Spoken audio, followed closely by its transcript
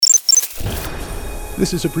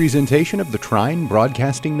This is a presentation of the Trine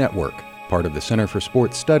Broadcasting Network, part of the Center for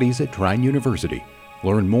Sports Studies at Trine University.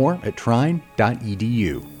 Learn more at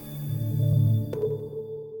trine.edu.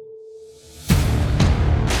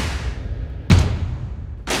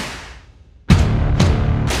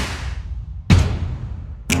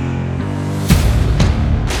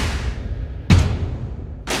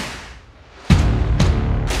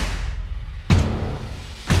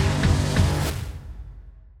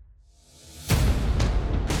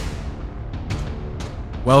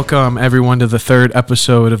 Welcome, everyone, to the third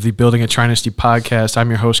episode of the Building a Trinesty podcast. I'm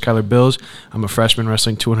your host, Kyler Bills. I'm a freshman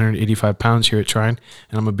wrestling 285 pounds here at Trine,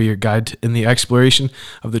 and I'm going to be your guide in the exploration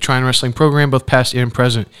of the Trine wrestling program, both past and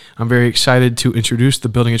present. I'm very excited to introduce the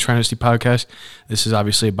Building a Trinesty podcast. This is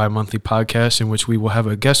obviously a bi-monthly podcast in which we will have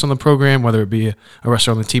a guest on the program, whether it be a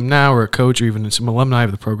wrestler on the team now or a coach or even some alumni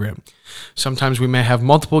of the program. Sometimes we may have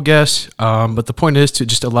multiple guests, but the point is to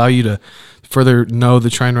just allow you to further know the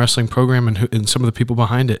Trine wrestling program and some of the people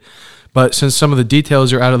behind it. But since some of the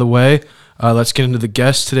details are out of the way, let's get into the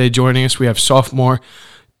guests today joining us. We have sophomore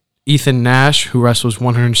Ethan Nash, who wrestles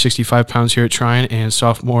 165 pounds here at Trine, and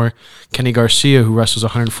sophomore Kenny Garcia, who wrestles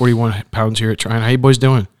 141 pounds here at Trine. How you boys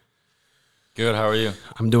doing? Good. How are you?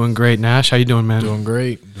 I'm doing great. Nash, how you doing, man? Doing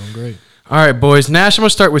great. All right, boys. Nash, I'm going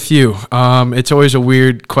to start with you. It's always a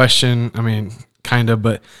weird question. I mean, kind of,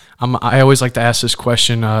 but I always like to ask this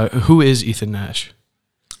question. Who is Ethan Nash?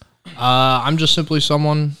 I'm just simply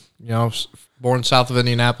someone, born south of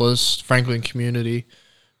Indianapolis, Franklin community.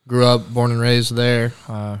 Grew up, born and raised there.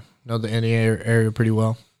 Know the Indiana area pretty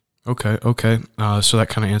well. Okay. So that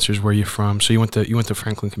kind of answers where you're from. So you went to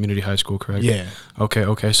Franklin Community High School, correct? Yeah.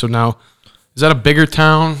 Okay. So now, is that a bigger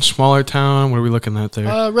town, smaller town? What are we looking at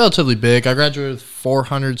there? Relatively big. I graduated with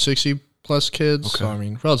 460 plus kids. Okay.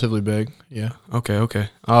 So, relatively big. Yeah. Okay.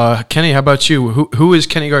 Kenny, how about you? Who is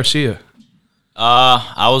Kenny Garcia?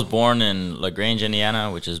 I was born in LaGrange,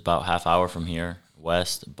 Indiana, which is about half hour from here,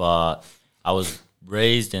 west. But I was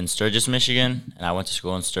raised in Sturgis, Michigan, and I went to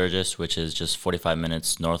school in Sturgis, which is just 45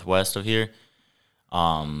 minutes northwest of here.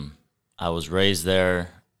 I was raised there.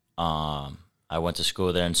 I went to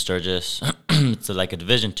school there in Sturgis. It's like a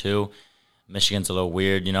Division II. Michigan's a little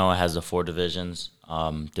weird, it has the 4 divisions.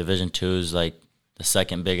 Division II is like the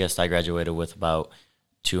second biggest. I graduated with about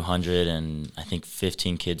 200 and I think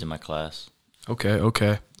 15 kids in my class.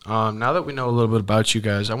 Okay. Now that we know a little bit about you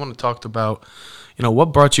guys, I want to talk about,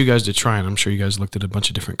 what brought you guys to Trine. I'm sure you guys looked at a bunch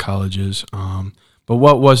of different colleges, but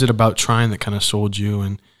what was it about Trine that kind of sold you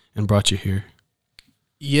and brought you here?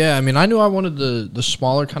 Yeah, I knew I wanted the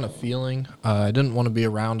smaller kind of feeling. I didn't want to be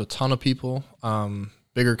around a ton of people.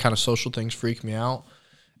 Bigger kind of social things freak me out.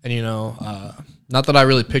 And, not that I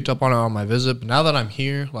really picked up on it on my visit, but now that I'm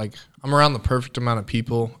here, I'm around the perfect amount of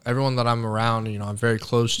people. Everyone that I'm around, I'm very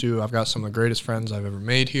close to. I've got some of the greatest friends I've ever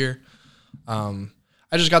made here.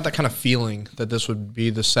 I just got that kind of feeling that this would be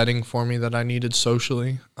the setting for me that I needed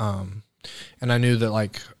socially. And I knew that,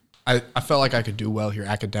 I felt like I could do well here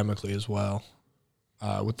academically as well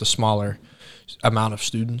with the smaller amount of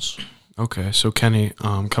students. Okay, so Kenny,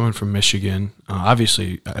 coming from Michigan,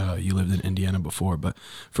 obviously you lived in Indiana before, but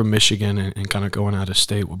from Michigan and kind of going out of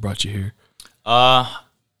state, what brought you here? A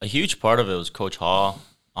huge part of it was Coach Hall,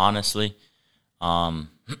 honestly.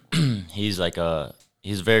 He's a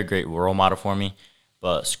very great role model for me,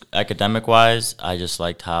 but academic-wise, I just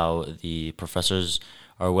liked how the professors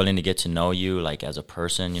are willing to get to know you, as a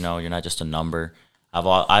person, you're not just a number.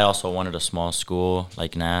 I also wanted a small school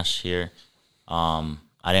like Nash here.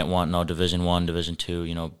 I didn't want no Division I, Division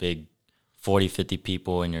II, big 40, 50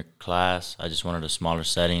 people in your class. I just wanted a smaller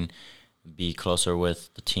setting, be closer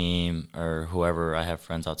with the team or whoever. I have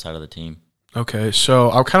friends outside of the team. Okay,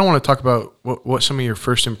 so I kind of want to talk about what some of your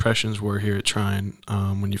first impressions were here at Trine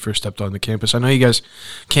when you first stepped on the campus. I know you guys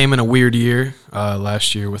came in a weird year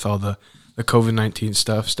last year with all the COVID-19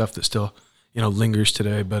 stuff that still, lingers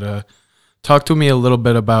today, but talk to me a little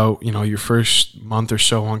bit about, your first month or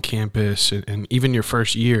so on campus and even your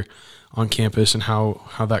first year on campus and how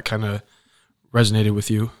that kind of resonated with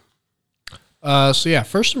you.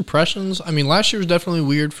 First impressions. Last year was definitely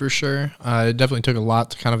weird for sure. It definitely took a lot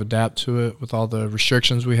to kind of adapt to it with all the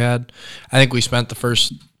restrictions we had. I think we spent the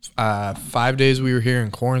first 5 days we were here in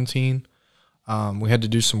quarantine. We had to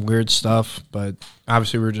do some weird stuff, but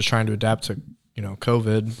obviously we were just trying to adapt to,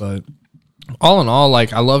 COVID, but all in all, I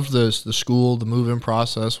loved the school. The move-in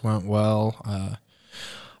process went well.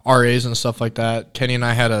 RAs and stuff like that. Kenny and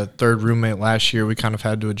I had a third roommate last year we kind of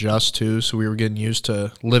had to adjust to, so we were getting used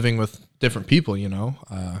to living with different people, You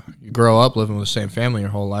grow up living with the same family your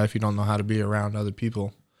whole life. You don't know how to be around other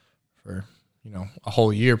people for, a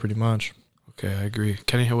whole year pretty much. Okay, I agree.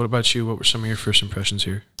 Kenny, what about you? What were some of your first impressions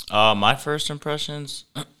here? My first impressions,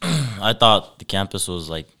 I thought the campus was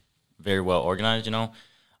like very well organized.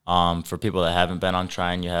 For people that haven't been on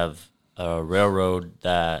Trine, you have a railroad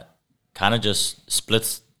that kind of just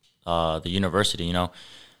splits the university.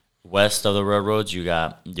 West of the railroads, you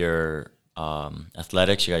got your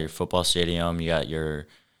athletics, you got your football stadium, you got your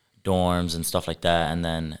dorms and stuff like that, and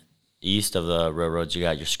then east of the railroads, you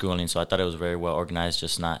got your schooling. So I thought it was very well organized,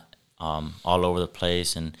 just not all over the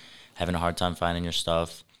place and having a hard time finding your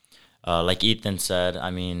stuff. Like Ethan said, I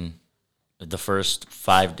mean, the first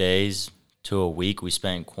 5 days to a week we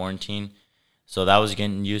spent in quarantine, so that was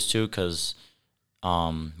getting used to because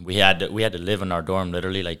we had to live in our dorm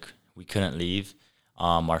literally, like we couldn't leave.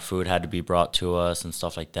 Our food had to be brought to us and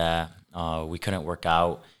stuff like that. We couldn't work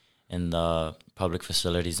out in the public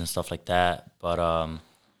facilities and stuff like that. But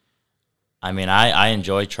I mean, I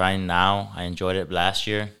enjoy Trine now. I enjoyed it last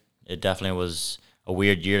year. It definitely was a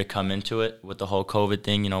weird year to come into it with the whole COVID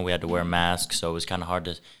thing. We had to wear masks, so it was kind of hard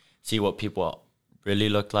to see what people really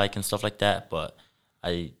looked like and stuff like that. But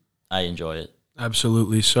I enjoyed it.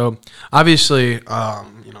 Absolutely. So obviously,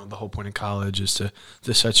 the whole point of college is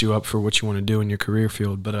to set you up for what you want to do in your career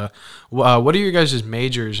field. But what are your guys'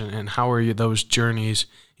 majors and how are those journeys?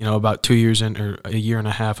 About 2 years in, or a year and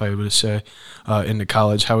a half, I would say, into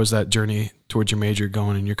college. How is that journey towards your major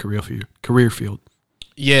going in your career field?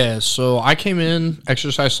 Yeah, so I came in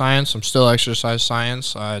exercise science. I'm still exercise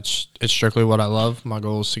science. It's strictly what I love. My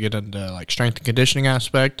goal is to get into like strength and conditioning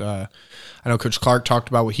aspect. I know Coach Clark talked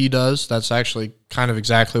about what he does. That's actually kind of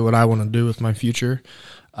exactly what I want to do with my future.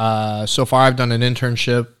 So far, I've done an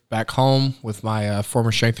internship back home with my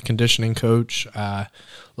former strength and conditioning coach,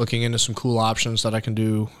 looking into some cool options that I can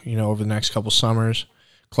do, over the next couple summers.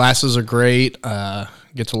 Classes are great.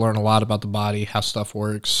 Get to learn a lot about the body, how stuff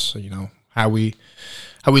works, how we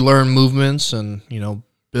learn movements and,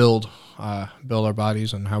 build our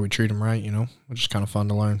bodies and how we treat them right, which is kind of fun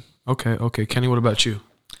to learn. Okay. Kenny, what about you?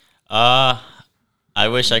 I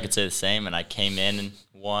wish I could say the same, and I came in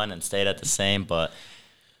one and stayed at the same, but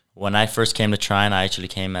when I first came to Trine, I actually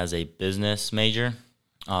came as a business major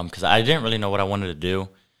because I didn't really know what I wanted to do,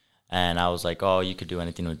 and I was like, oh, you could do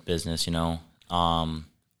anything with business, and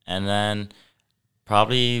then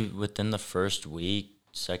probably within the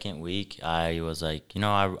second week, I was like,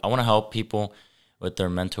 I want to help people with their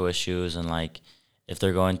mental issues and, like, if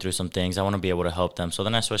they're going through some things, I want to be able to help them. So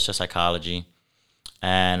then I switched to psychology,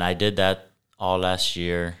 and I did that all last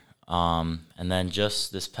year. And then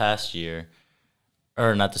just this past year,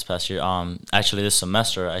 or not this past year, actually this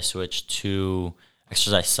semester, I switched to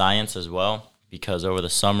exercise science as well because over the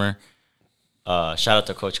summer, shout out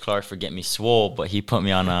to Coach Clark for getting me swole, but he put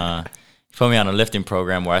me on a lifting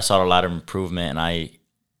program where I saw a lot of improvement, and I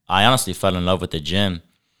honestly fell in love with the gym,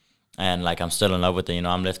 and like I'm still in love with it.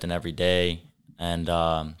 I'm lifting every day, and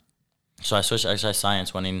so I switched to exercise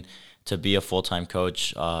science, wanting to be a full-time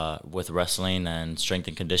coach with wrestling and strength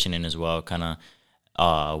and conditioning as well, kind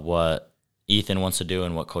of what Ethan wants to do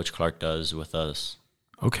and what Coach Clark does with us.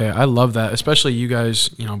 Okay, I love that, especially you guys,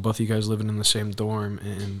 both of you guys living in the same dorm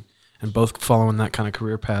and both following that kind of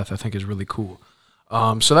career path, I think is really cool.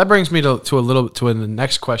 So that brings me to the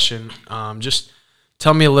next question. Just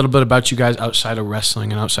tell me a little bit about you guys outside of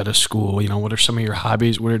wrestling and outside of school. What are some of your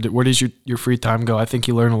hobbies? Where does your free time go? I think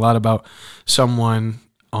you learn a lot about someone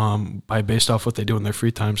based off what they do in their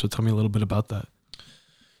free time. So tell me a little bit about that.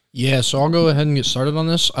 Yeah, so I'll go ahead and get started on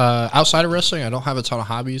this. Outside of wrestling, I don't have a ton of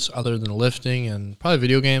hobbies other than lifting and probably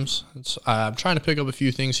video games. I'm trying to pick up a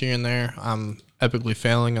few things here and there. I'm epically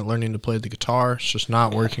failing at learning to play the guitar. It's just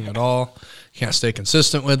not working at all. Can't stay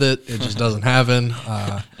consistent with it. It just doesn't happen.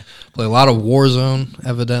 Play a lot of Warzone,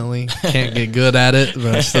 evidently. Can't get good at it,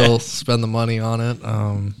 but I still spend the money on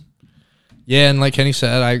it. Yeah, and like Kenny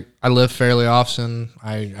said, I lift fairly often.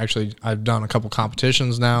 I've done a couple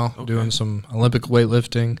competitions now, doing some Olympic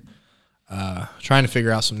weightlifting, trying to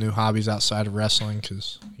figure out some new hobbies outside of wrestling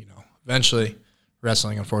because, eventually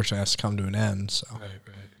wrestling, unfortunately, has to come to an end. So. Right.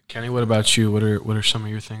 Kenny, what about you? What are some of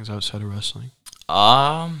your things outside of wrestling?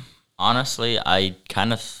 Honestly, I'm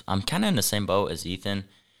kind of in the same boat as Ethan.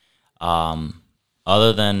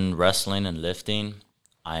 Other than wrestling and lifting,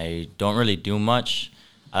 I don't really do much.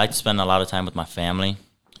 I like to spend a lot of time with my family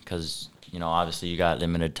because, obviously you got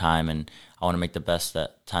limited time and I want to make the best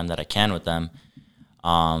time that I can with them.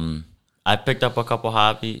 I picked up a couple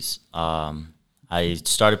hobbies. I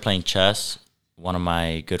started playing chess. One of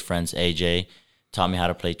my good friends, AJ, taught me how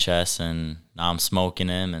to play chess, and now I'm smoking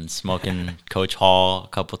him and smoking Coach Hall a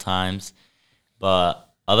couple times. But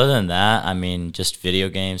other than that, I mean, just video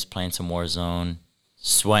games, playing some Warzone,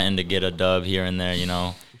 sweating to get a dub here and there,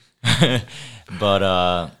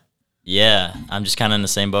 But yeah, I'm just kind of in the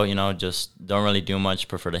same boat, just don't really do much.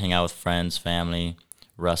 Prefer to hang out with friends, family,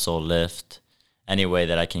 wrestle, lift, any way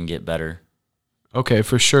that I can get better. Okay,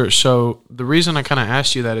 for sure. So the reason I kind of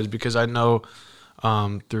asked you that is because I know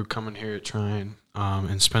through coming here at Trine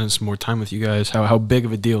and spending some more time with you guys, how big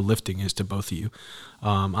of a deal lifting is to both of you.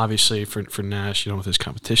 Obviously for Nash, with his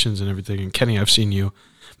competitions and everything, and Kenny, I've seen you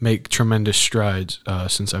make tremendous strides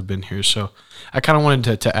since I've been here. So I kind of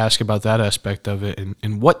wanted to ask about that aspect of it,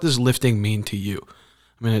 and what does lifting mean to you?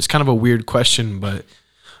 I mean, it's kind of a weird question, but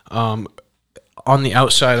on the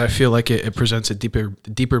outside, I feel like it presents a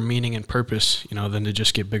deeper meaning and purpose, than to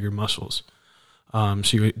just get bigger muscles. So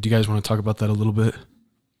do you guys want to talk about that a little bit?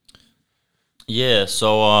 Yeah,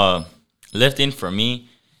 so lifting for me,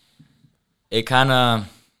 it kind of,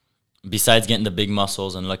 besides getting the big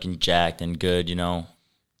muscles and looking jacked and good,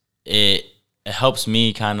 it helps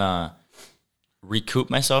me kind of recoup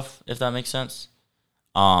myself, if that makes sense.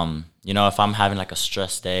 If I'm having like a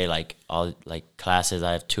stress day, like all like classes,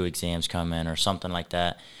 I have 2 exams coming or something like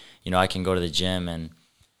that, I can go to the gym and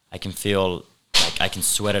I can feel like I can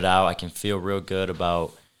sweat it out. I can feel real good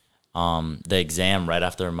about the exam right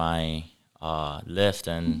after my lift,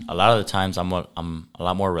 and a lot of the times I'm a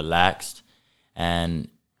lot more relaxed, and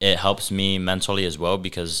it helps me mentally as well,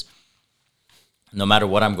 because no matter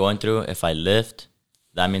what I'm going through, if I lift,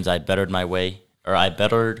 that means I bettered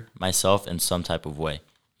myself in some type of way.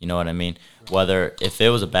 You know what I mean? Whether if it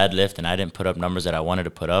was a bad lift and I didn't put up numbers that I wanted to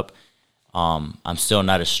put up, I'm still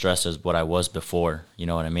not as stressed as what I was before. You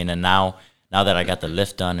know what I mean? And now that I got the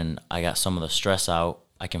lift done and I got some of the stress out,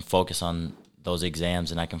 I can focus on those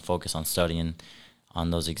exams, and I can focus on studying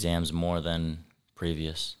on those exams more than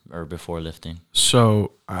previous or before lifting.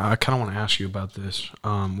 So I kind of want to ask you about this.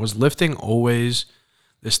 Was lifting always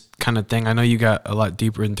this kind of thing? I know you got a lot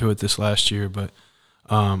deeper into it this last year, but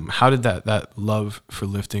how did that love for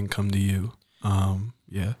lifting come to you?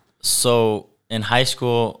 Yeah. So in high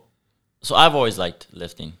school, I've always liked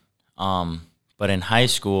lifting. But in high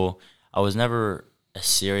school, I was never as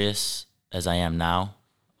serious as I am now.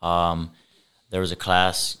 There was a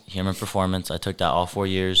class, Human Performance. I took that all 4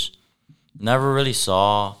 years. Never really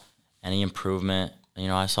saw any improvement.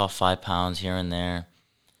 I saw 5 pounds here and there.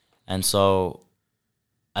 And so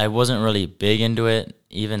I wasn't really big into it,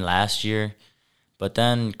 even last year. But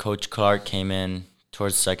then Coach Clark came in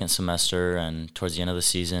towards second semester and towards the end of the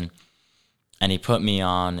season, and he put me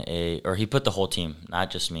on he put the whole team, not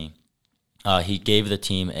just me. He gave the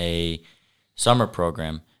team a summer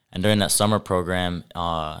program. And during that summer program,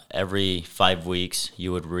 every 5 weeks,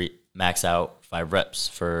 you would max out 5 reps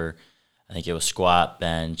for, I think it was squat,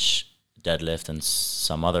 bench, deadlift, and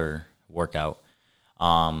some other workout.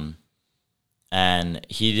 And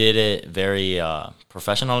he did it very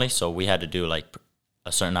professionally. So we had to do like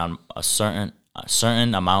a certain amount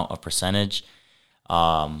of percentage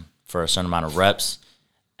for a certain amount of reps.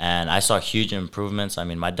 And I saw huge improvements. I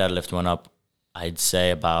mean, my deadlift went up, I'd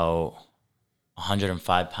say about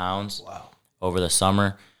 105 pounds over the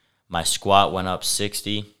summer. My squat went up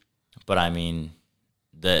 60, but I mean,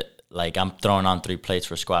 I'm throwing on 3 plates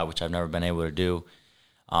for squat, which I've never been able to do.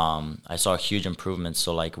 I saw huge improvements.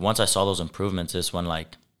 So like once I saw those improvements, is when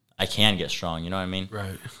like I can get strong. You know what I mean?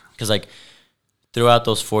 Right. Because like throughout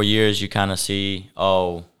those 4 years, you kind of see,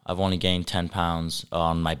 I've only gained 10 pounds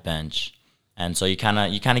on my bench, and so you kind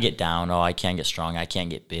of get down. I can't get strong. I can't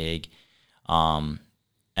get big. And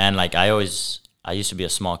like I used to be a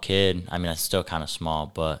small kid. I mean, I'm still kind of small,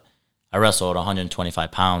 but I wrestled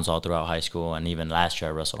 125 pounds all throughout high school, and even last year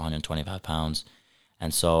I wrestled 125 pounds.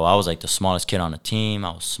 And so I was like the smallest kid on the team.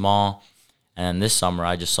 I was small. And this summer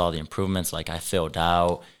I just saw the improvements. Like I filled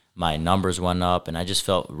out, my numbers went up, and I just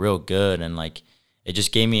felt real good. And like it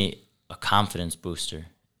just gave me a confidence booster.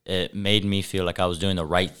 It made me feel like I was doing the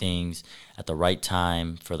right things at the right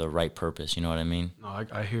time for the right purpose. You know what I mean? No,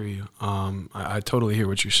 I hear you. I totally hear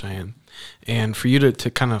what you're saying. And for you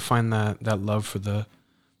to kind of find that love for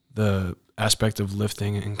the aspect of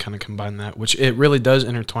lifting and kind of combine that, which it really does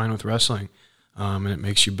intertwine with wrestling, and it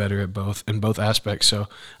makes you better at both aspects. So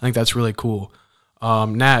I think that's really cool.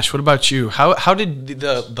 Nash, what about you? How did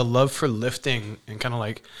the love for lifting and kind of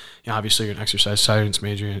like, obviously you're an exercise science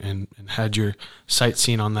major and had your sight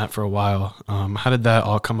seen on that for a while. How did that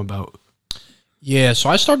all come about? Yeah, so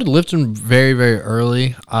I started lifting very, very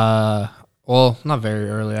early. Well, not very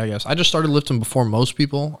early, I guess. I just started lifting before most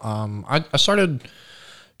people. I started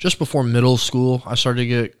just before middle school. I started to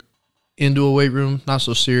get into a weight room, not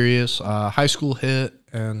so serious. High school hit,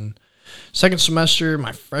 and second semester,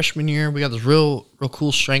 my freshman year, we got this real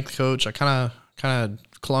cool strength coach. I kind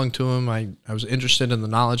of clung to him. I was interested in the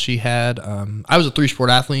knowledge he had. I was a 3-sport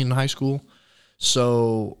athlete in high school.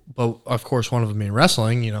 So, but of course, one of them being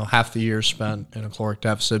wrestling, half the year spent in a caloric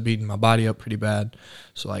deficit, beating my body up pretty bad.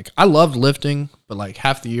 So, like, I loved lifting, but, like,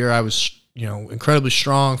 half the year I was, incredibly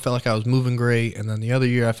strong, felt like I was moving great, and then the other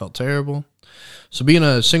year I felt terrible. So, being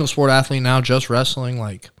a single sport athlete now, just wrestling,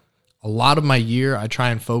 like, a lot of my year I try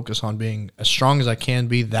and focus on being as strong as I can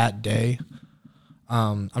be that day.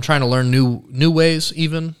 I'm trying to learn new ways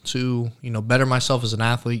even to, better myself as an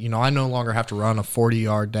athlete. I no longer have to run a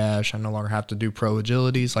 40-yard dash. I no longer have to do pro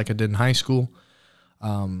agilities like I did in high school.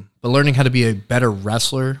 But learning how to be a better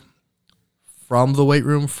wrestler from the weight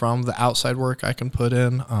room, from the outside work I can put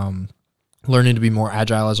in, learning to be more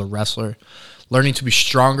agile as a wrestler, learning to be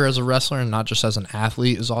stronger as a wrestler and not just as an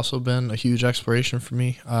athlete has also been a huge exploration for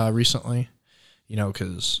me recently,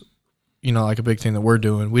 because like a big thing that we're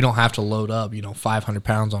doing, we don't have to load up, 500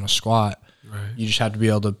 pounds on a squat. Right. You just have to be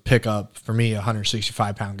able to pick up, for me, a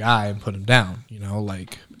 165-pound guy and put him down,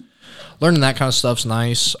 like learning that kind of stuff's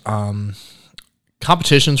nice.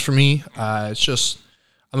 Competitions for me, it's just,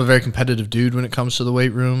 I'm a very competitive dude when it comes to the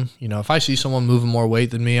weight room. If I see someone moving more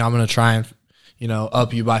weight than me, I'm going to try and,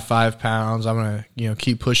 up you by 5 pounds. I'm going to,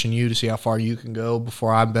 keep pushing you to see how far you can go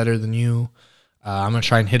before I'm better than you. I'm going to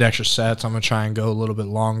try and hit extra sets. I'm going to try and go a little bit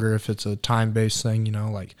longer if it's a time-based thing,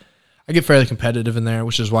 like I get fairly competitive in there,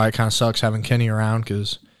 which is why it kind of sucks having Kenny around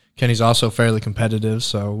because Kenny's also fairly competitive.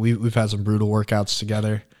 So we've had some brutal workouts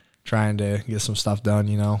together trying to get some stuff done,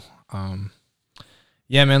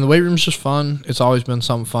 Yeah, man, the weight room's just fun. It's always been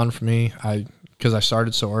something fun for me. Because I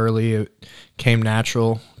started so early, it comes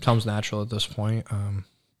natural at this point.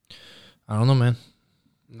 I don't know, man.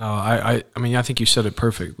 No, I mean, I think you said it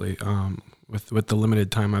perfectly. With the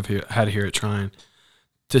limited time I've had here at Trine,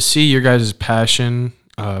 to see your guys' passion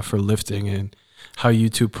for lifting and how you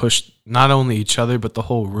two pushed not only each other but the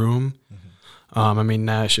whole room. Mm-hmm. I mean,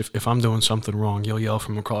 Nash, if I'm doing something wrong, you'll yell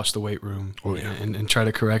from across the weight room and try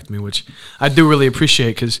to correct me, which I do really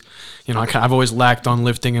appreciate because I've always lacked on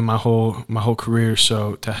lifting in my whole career.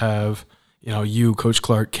 So to have you, Coach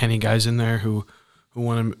Clark, Kenny, guys in there who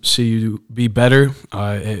want to see you be better,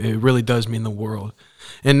 it really does mean the world.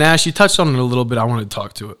 And Nash, you touched on it a little bit. I wanted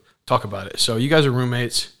to talk about it. So you guys are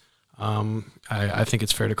roommates. I think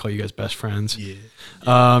it's fair to call you guys best friends.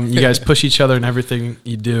 Yeah. You guys push each other in everything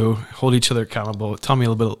you do, hold each other accountable. Tell me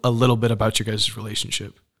a little bit about your guys'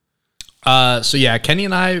 relationship. So yeah, Kenny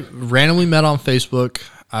and I randomly met on Facebook,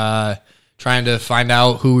 trying to find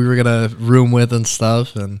out who we were gonna room with and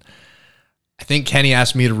stuff. And I think Kenny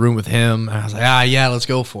asked me to room with him, and I was like, yeah, let's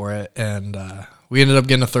go for it. And we ended up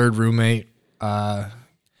getting a third roommate.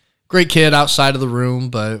 Great kid outside of the room,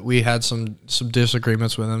 but we had some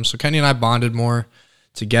disagreements with him. So Kenny and I bonded more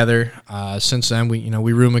together. Since then,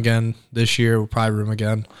 we room again this year. We'll probably room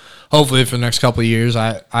again, hopefully for the next couple of years.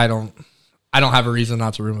 I don't have a reason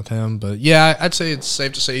not to room with him, but yeah, I'd say it's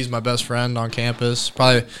safe to say he's my best friend on campus.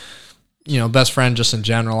 Probably, best friend just in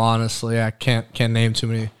general. Honestly, I can't name too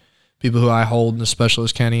many people who I hold, and especially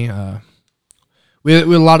as Kenny. We had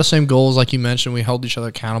a lot of same goals, like you mentioned. We held each other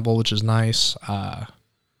accountable, which is nice.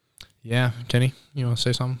 Yeah, Kenny, you want to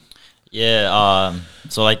say something? Yeah,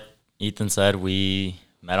 so like Ethan said, we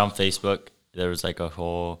met on Facebook. There was like a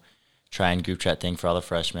whole Trine group chat thing for all the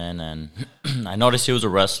freshmen, and I noticed he was a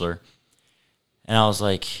wrestler. And I was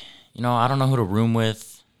like, I don't know who to room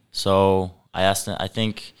with. So I asked him, I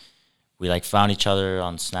think we like found each other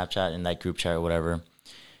on Snapchat in that group chat or whatever.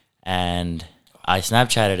 And I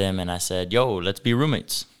Snapchatted him and I said, yo, let's be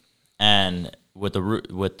roommates. And with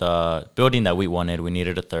the building that we wanted, we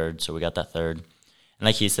needed a third, so we got that third. And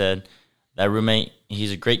like he said, that roommate,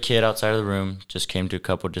 he's a great kid outside of the room, just came to a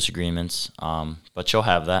couple of disagreements, but she'll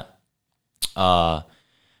have that. But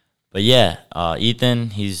yeah,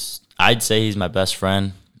 Ethan, I'd say he's my best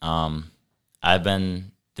friend. I've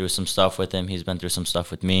been through some stuff with him. He's been through some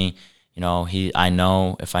stuff with me. I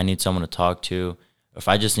know if I need someone to talk to, if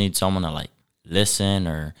I just need someone to like listen,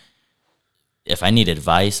 or if I need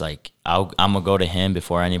advice, like I'm gonna go to him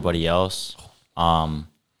before anybody else,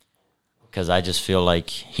 because I just feel like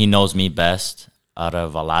he knows me best out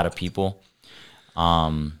of a lot of people.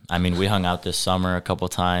 I mean, we hung out this summer a couple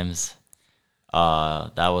times.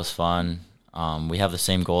 That was fun. We have the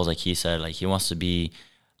same goals, like he said. Like he wants to be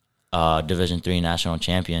Division III national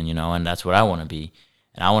champion, and that's what I want to be.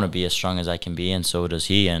 And I want to be as strong as I can be, and so does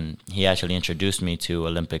he. And he actually introduced me to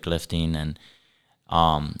Olympic lifting. And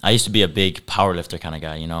I used to be a big power lifter kind of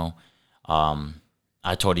guy,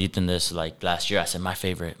 I told Ethan this like last year. I said my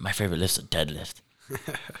favorite lift's a deadlift,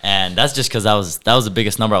 and that's just because that was the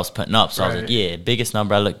biggest number I was putting up. So right. I was like, yeah, biggest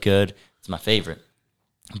number, I look good. It's my favorite.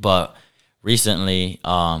 But recently,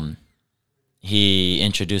 he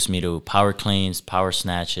introduced me to power cleans, power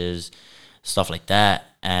snatches, stuff like that.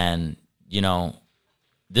 And, you know,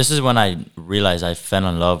 this is when I realized I fell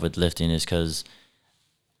in love with lifting, is because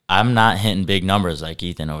I'm not hitting big numbers like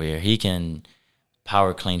Ethan over here. He can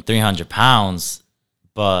power clean 300 pounds,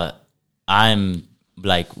 but I'm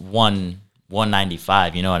like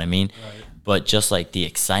 195, you know what I mean? Right. But just like the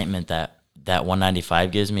excitement that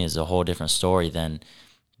 195 gives me is a whole different story than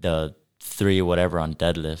the 3 whatever on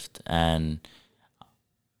deadlift. And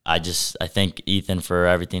I thank Ethan for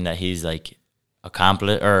everything that he's like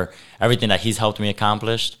accomplished, or everything that he's helped me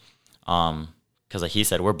accomplish. Because like he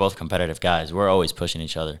said, we're both competitive guys. We're always pushing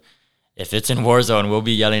each other. If it's in Warzone, we'll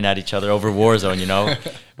be yelling at each other over Warzone, you know?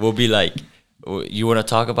 We'll be like, you want to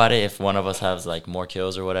talk about it? If one of us has like more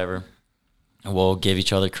kills or whatever, we'll give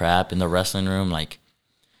each other crap in the wrestling room. Like,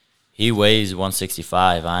 he weighs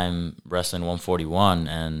 165, I'm wrestling 141,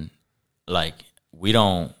 and like we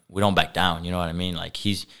don't back down, you know what I mean? Like,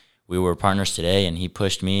 we were partners today, and he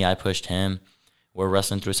pushed me, I pushed him. We're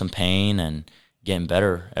wrestling through some pain and getting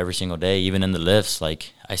better every single day, even in the lifts.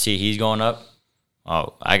 Like, I see he's going up.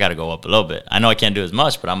 Oh, I got to go up a little bit. I know I can't do as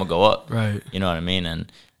much, but I'm going to go up. Right. You know what I mean?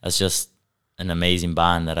 And that's just an amazing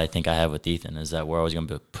bond that I think I have with Ethan, is that we're always going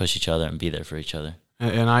to push each other and be there for each other.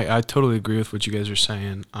 And I totally agree with what you guys are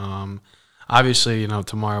saying. Obviously, you know,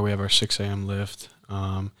 tomorrow we have our 6 a.m. lift.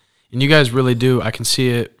 And you guys really do. I can see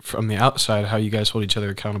it from the outside, how you guys hold each other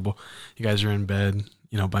accountable. You guys are in bed,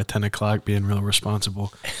 you know, by 10 o'clock, being real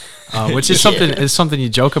responsible, which is something. It's something you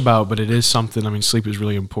joke about, but it is something. I mean, sleep is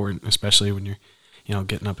really important, especially when you're, you know,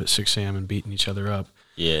 getting up at 6 a.m. and beating each other up.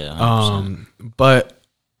 Yeah. 100%. But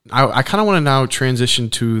I kind of want to now transition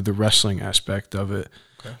to the wrestling aspect of it.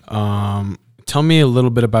 Okay. Tell me a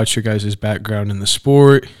little bit about your guys' background in the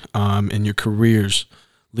sport, and your careers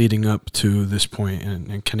leading up to this point.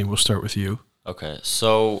 And Kenny, we'll start with you. Okay,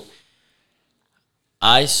 so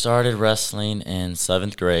I started wrestling in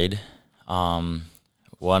 7th grade. One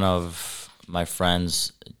of my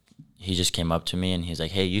friends, he just came up to me and he's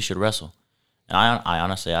like, "Hey, you should wrestle." And I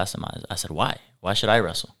honestly asked him, I said, "Why? Why should I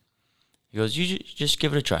wrestle?" He goes, "You just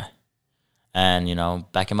give it a try." And, you know,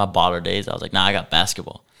 back in my baller days, I was like, "Nah, I got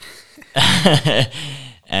basketball."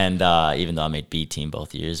 And even though I made B team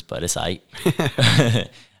both years, but it's aight.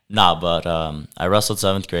 I wrestled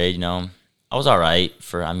 7th grade, you know. I was all right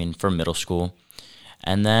for middle school.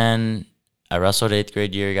 And then I wrestled 8th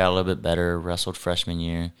grade year, got a little bit better, wrestled freshman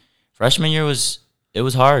year. Freshman year was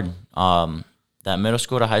hard. That middle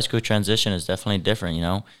school to high school transition is definitely different, you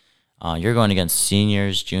know. You're going against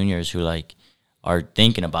seniors, juniors who, like, are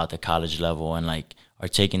thinking about the college level and, like, are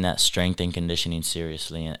taking that strength and conditioning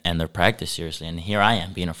seriously and their practice seriously. And here I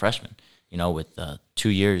am being a freshman, you know, with 2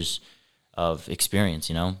 years of experience,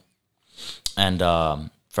 you know. And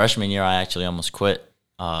freshman year, I actually almost quit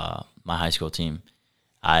my high school team.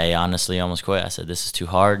 I honestly almost quit. I said, this is too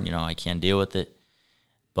hard. You know, I can't deal with it.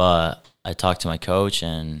 But I talked to my coach,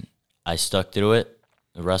 and I stuck through it.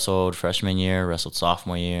 I wrestled freshman year, wrestled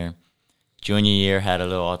sophomore year. Junior year, had a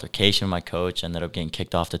little altercation with my coach, ended up getting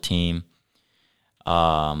kicked off the team.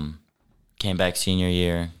 Came back senior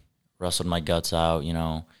year, wrestled my guts out, you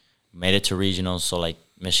know, made it to regionals. So, like,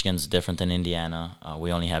 Michigan's different than Indiana.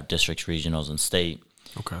 We only have districts, regionals, and state.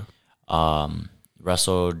 Okay.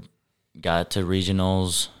 Wrestled, got to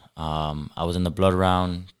regionals. I was in the blood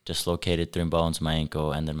round, dislocated 3 bones in my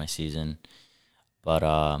ankle, ended my season. But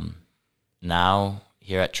now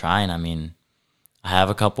here at Trine, I mean, I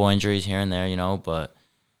have a couple injuries here and there, you know, but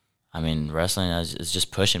I mean, wrestling is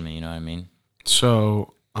just pushing me, you know what I mean?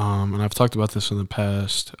 So, and I've talked about this in the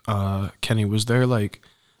past. Kenny, was there like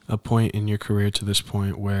a point in your career to this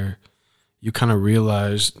point where you kind of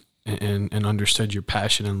realized and understood your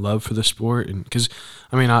passion and love for the sport? And because,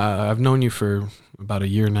 I mean, I've known you for about a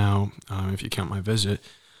year now, if you count my visit,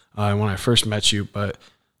 when I first met you, but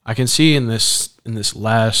I can see in this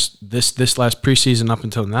last preseason up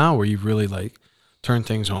until now where you've really like turned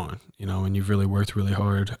things on, you know, and you've really worked really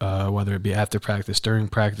hard, whether it be after practice, during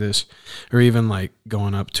practice, or even like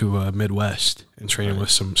going up to Midwest and training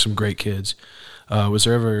with some great kids. Was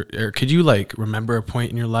there ever, or could you like remember a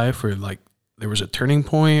point in your life where like there was a turning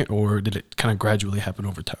point, or did it kind of gradually happen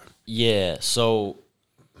over time? Yeah, so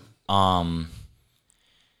it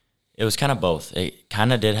was kind of both. It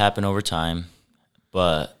kind of did happen over time,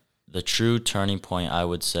 but the true turning point, I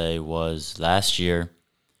would say, was last year.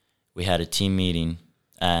 We had a team meeting,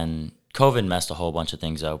 and COVID messed a whole bunch of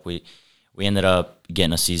things up. We ended up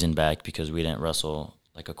getting a season back because we didn't wrestle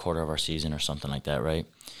like a quarter of our season or something like that, right?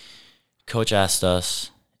 Coach asked us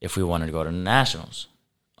if we wanted to go to nationals,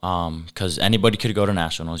 because anybody could go to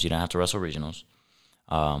nationals. You didn't have to wrestle regionals.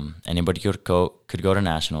 Anybody could go to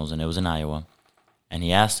nationals, and it was in Iowa. And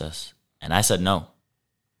he asked us, and I said no.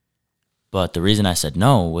 But the reason I said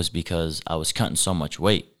no was because I was cutting so much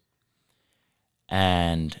weight.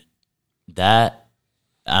 And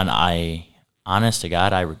honest to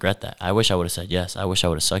God, I regret that. I wish I would have said yes. I wish I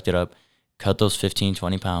would have sucked it up, cut those 15,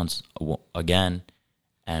 20 pounds again,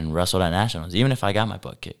 and wrestled at nationals, even if I got my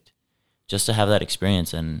butt kicked, just to have that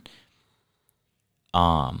experience. And,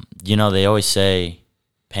 they always say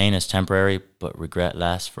pain is temporary, but regret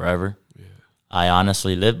lasts forever. Yeah. I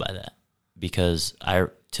honestly live by that, because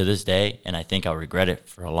to this day, and I think I'll regret it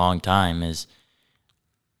for a long time, is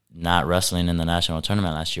not wrestling in the national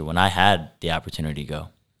tournament last year when I had the opportunity to go.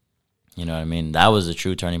 You know what I mean? That was a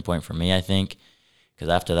true turning point for me, I think, because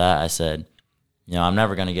after that I said, I'm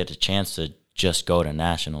never going to get a chance to just go to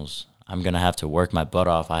nationals. I'm going to have to work my butt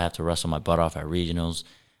off. I have to wrestle my butt off at regionals.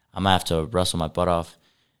 I'm going to have to wrestle my butt off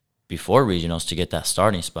before regionals to get that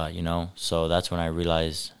starting spot, So that's when I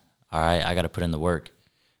realized, all right, I got to put in the work.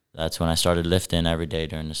 That's when I started lifting every day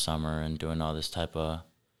during the summer and doing all this type of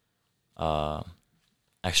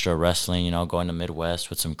extra wrestling, going to Midwest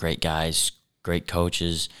with some great guys, great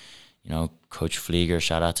coaches, Coach Flieger,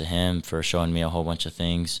 shout out to him for showing me a whole bunch of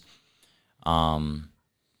things. I'd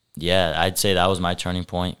say that was my turning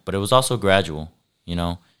point, but it was also gradual,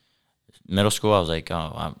 Middle school, I was like,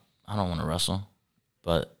 I don't want to wrestle,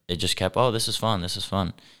 but it just kept, this is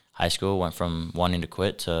fun. High school went from wanting to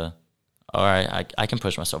quit to, all right, I can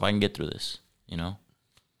push myself. I can get through this,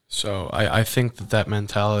 So I think that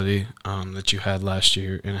mentality that you had last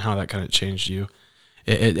year and how that kind of changed you,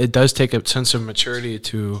 it does take a sense of maturity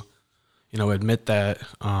to, admit that.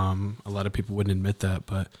 A lot of people wouldn't admit that,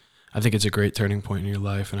 but I think it's a great turning point in your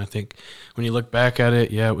life. And I think when you look back at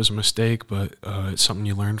it, it was a mistake, but it's something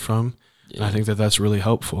you learned from. Yeah. And I think that's really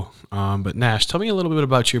helpful. But Nash, tell me a little bit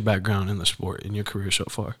about your background in the sport and your career so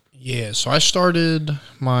far. Yeah, so I started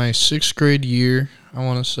my 6th grade year, I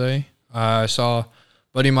want to say. I saw a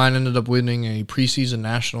buddy of mine ended up winning a preseason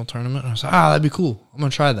national tournament. I was like, that'd be cool. I'm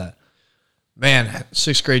going to try that. Man,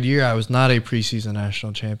 6th grade year, I was not a preseason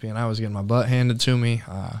national champion. I was getting my butt handed to me.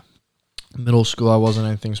 Middle school, I wasn't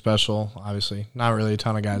anything special. Obviously, not really a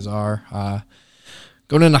ton of guys are.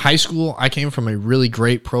 Going into high school, I came from a really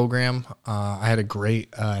great program. I had a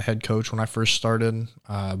great head coach when I first started.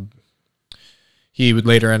 He would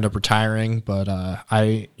later end up retiring, but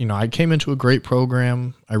I came into a great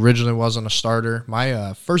program. I originally wasn't a starter.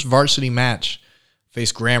 My first varsity match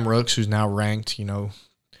faced Graham Rooks, who's now ranked,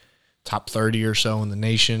 top 30 or so in the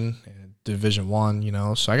nation, Division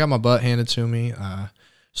I. So I got my butt handed to me.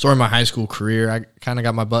 Story of my high school career, I kind of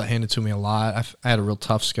got my butt handed to me a lot. I had a real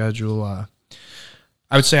tough schedule.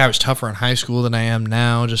 I would say I was tougher in high school than I am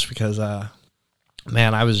now, just because, I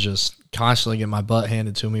was just constantly getting my butt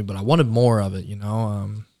handed to me, but I wanted more of it,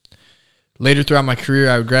 Later throughout my career,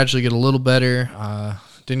 I would gradually get a little better.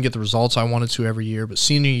 Didn't get the results I wanted to every year, but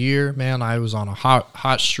senior year, man, I was on a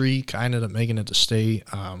hot streak. I ended up making it to state.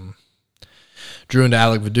 Drew into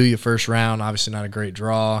Alec Viduya first round, obviously not a great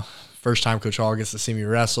draw. First time Coach Hall gets to see me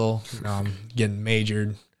wrestle. Getting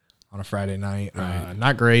majored on a Friday night. Right.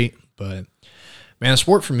 Not great, but man, the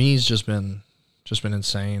sport for me has just been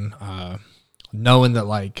insane. Knowing that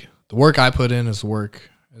like the work I put in is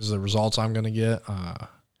the results I'm gonna get.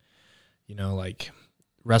 Like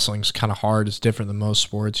wrestling's kind of hard. It's different than most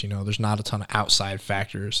sports. There's not a ton of outside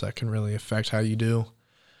factors that can really affect how you do.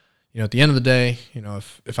 At the end of the day,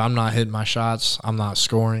 if I'm not hitting my shots, I'm not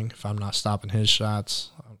scoring. If I'm not stopping his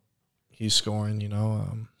shots, he's scoring.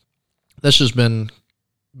 That's just been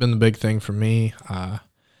the big thing for me. I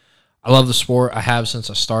love the sport. I have since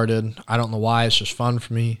I started. I don't know why. It's just fun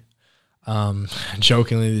for me.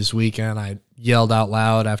 Jokingly this weekend, I yelled out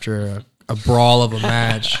loud after a brawl of a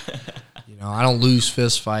match. I don't lose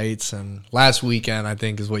fist fights. And last weekend, I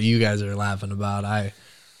think, is what you guys are laughing about. I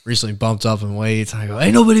recently bumped up in weights. And I go,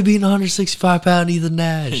 ain't nobody beating 165-pound Ethan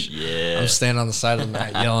Nash. Yeah. I'm standing on the side of the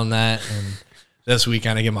mat yelling that. And this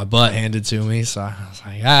weekend, I get my butt handed to me. So I was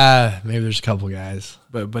like, maybe there's a couple guys.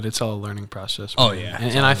 But it's all a learning process. Oh, yeah.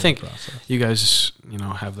 And I think you guys,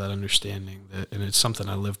 have that understanding, and it's something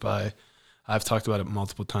I live by. I've talked about it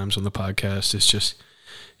multiple times on the podcast. It's just,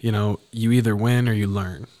 you either win or you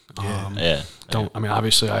learn.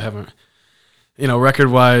 Obviously I haven't,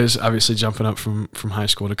 record-wise, obviously jumping up from high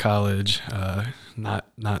school to college,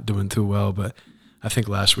 not doing too well, but I think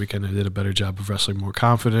last weekend I did a better job of wrestling, more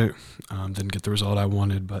confident. Didn't get the result I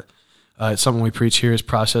wanted, but it's something we preach here is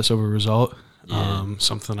process over result. Yeah.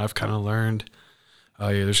 Something I've kind of learned.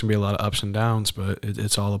 There's going to be a lot of ups and downs, but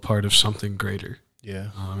it's all a part of something greater. Yeah.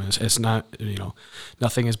 It's not,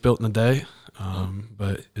 nothing is built in a day.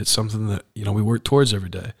 but it's something that, we work towards every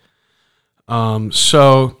day.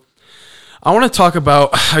 So I want to talk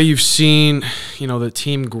about how you've seen, the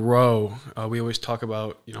team grow. We always talk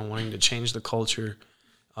about, wanting to change the culture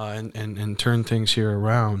and turn things here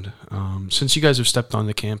around. Since you guys have stepped on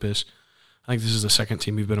the campus, I think this is the second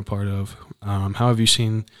team you've been a part of. How have you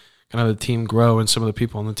seen kind of the team grow and some of the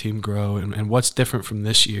people on the team grow, and what's different from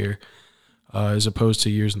this year as opposed to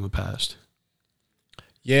years in the past?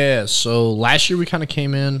 Yeah, so last year we kind of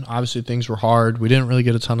came in. Obviously, things were hard. We didn't really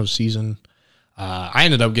get a ton of season. I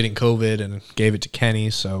ended up getting COVID and gave it to Kenny,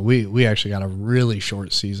 so we actually got a really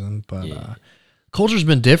short season. But culture's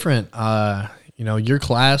been different. Your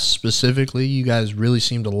class specifically, you guys really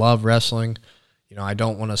seem to love wrestling. I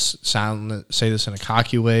don't want to say this in a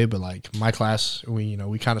cocky way, but like my class, we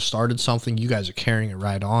kind of started something. You guys are carrying it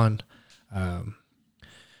right on.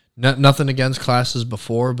 Nothing against classes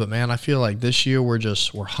before, but man, I feel like this year we're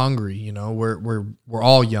hungry. We're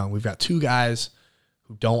all young. We've got 2 guys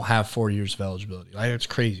who don't have 4 years of eligibility. Like, it's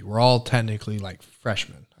crazy. We're all technically like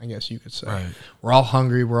freshmen, I guess you could say. Right. We're all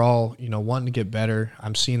hungry. We're all wanting to get better.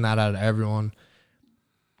 I'm seeing that out of everyone.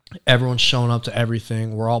 Everyone's showing up to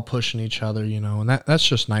everything. We're all pushing each other, and that's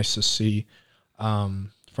just nice to see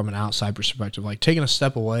from an outside perspective. Like, taking a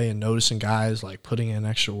step away and noticing guys like putting in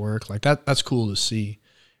extra work, like that's cool to see.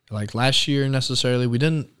 Like last year, necessarily,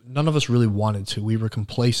 none of us really wanted to. We were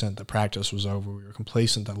complacent that practice was over. We were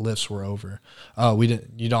complacent that lifts were over.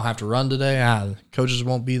 You don't have to run today. Coaches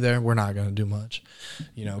won't be there. We're not going to do much.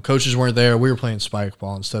 Coaches weren't there. We were playing spike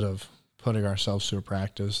ball instead of putting ourselves through a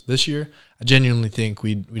practice. This year, I genuinely think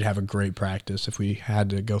we'd have a great practice if we had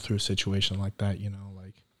to go through a situation like that.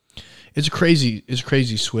 It's a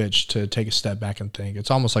crazy switch to take a step back and think.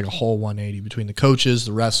 It's almost like a whole 180 between the coaches,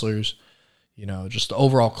 the wrestlers, just the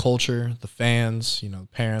overall culture, the fans,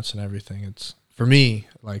 parents and everything. It's, for me,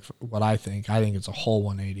 like what I think it's a whole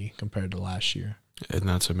 180 compared to last year. And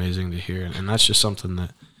that's amazing to hear. And that's just something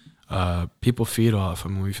that people feed off. I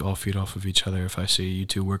mean, we all feed off of each other. If I see you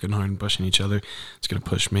two working hard and pushing each other, it's going to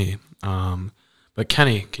push me. But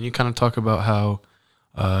Kenny, can you kind of talk about how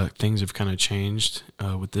things have kind of changed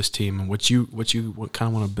with this team and what kind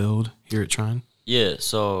of want to build here at Trine? Yeah,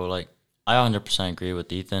 so like I 100% agree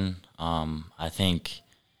with Ethan. I think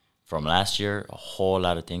from last year, a whole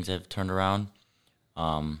lot of things have turned around.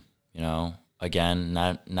 Again,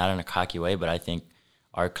 not in a cocky way, but I think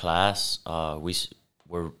our class,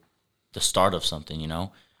 we're the start of something, We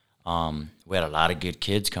had a lot of good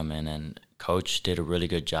kids come in, and Coach did a really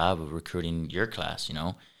good job of recruiting your class,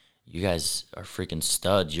 You guys are freaking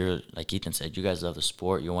studs. You're, like Ethan said, you guys love the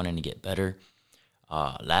sport. You're wanting to get better.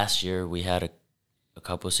 Last year, we had a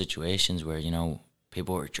couple of situations where,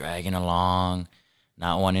 people were dragging along,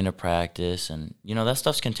 not wanting to practice, and, that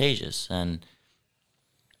stuff's contagious. And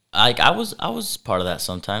like I was part of that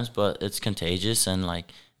sometimes, but it's contagious. And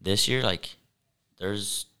like this year, like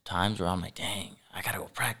there's times where I'm like, dang, I gotta go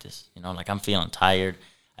practice. Like I'm feeling tired.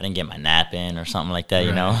 I didn't get my nap in or something like that.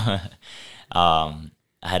 Right.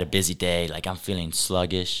 I had a busy day. Like I'm feeling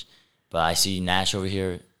sluggish, but I see Nash over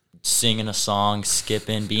here singing a song,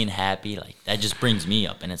 skipping, being happy. Like that just brings me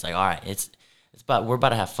up, and it's like, all right, we're about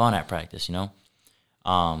to have fun at practice,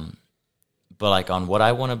 But like on what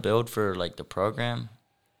I want to build for like the program,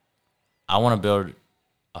 I want to build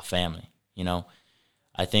a family.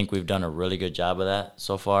 I think we've done a really good job of that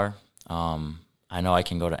so far. I know I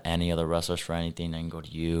can go to any other wrestlers for anything. I can go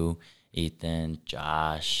to you, Ethan,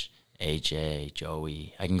 Josh, AJ,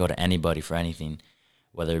 Joey. I can go to anybody for anything,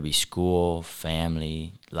 whether it be school,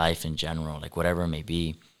 family, life in general, like whatever it may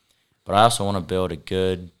be. But I also want to build a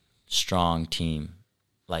good, strong team,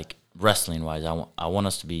 like wrestling-wise. I want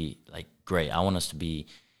us to be like great. I want us to be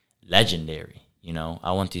legendary.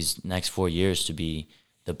 I want these next 4 years to be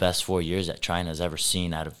the best 4 years that Trine has ever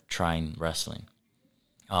seen out of Trine wrestling.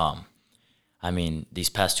 These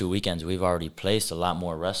past 2 weekends, we've already placed a lot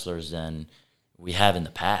more wrestlers than we have in the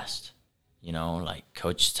past. Like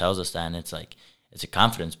Coach tells us that, and it's like it's a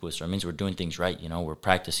confidence booster. It means we're doing things right. We're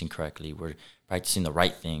practicing correctly. We're practicing the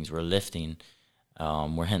right things. We're lifting.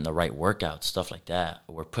 We're hitting the right workouts, stuff like that.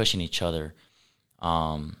 We're pushing each other.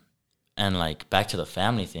 And like back to the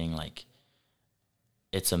family thing, like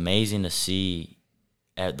it's amazing to see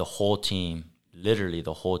the whole team, literally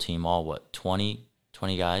the whole team, all 20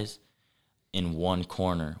 guys in one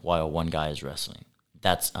corner while one guy is wrestling.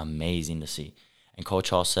 That's amazing to see. And Coach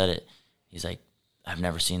Hall said it. He's like, I've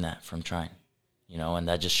never seen that from Trine, and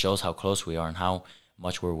that just shows how close we are and how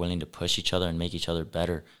much we're willing to push each other and make each other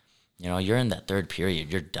better. You're in that third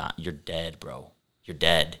period. You're dead, bro. You're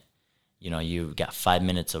dead. You got 5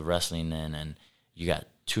 minutes of wrestling in, and you got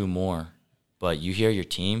 2 more. But you hear your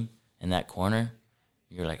team, in that corner,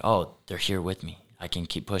 you're like, oh, they're here with me. I can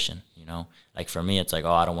keep pushing, you know? Like for me, it's like,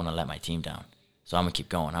 oh, I don't want to let my team down. So I'm going to keep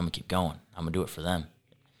going. I'm going to keep going. I'm going to do it for them.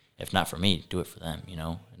 If not for me, do it for them, you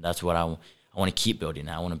know? And that's what I want to keep building.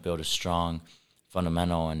 I want to build a strong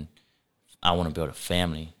fundamental, and I want to build a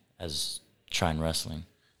family as Trine Wrestling.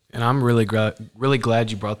 And I'm really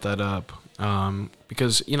glad you brought that up,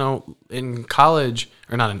 because, you know, in college,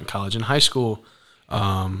 or not in college, in high school,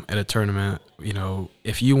 at a tournament, you know,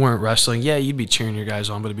 if you weren't wrestling, yeah, you'd be cheering your guys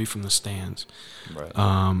on, but it'd be from the stands. Right.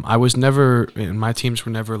 I was never, and my teams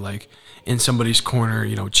were never like in somebody's corner,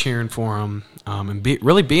 you know, cheering for them, and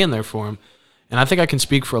really being there for them. And I think I can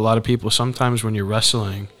speak for a lot of people. Sometimes when you're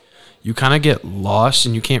wrestling, you kind of get lost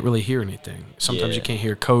and you can't really hear anything. Sometimes you can't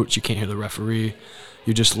hear coach, you can't hear the referee.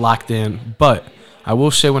 You're just locked in. But I will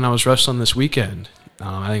say, when I was wrestling this weekend,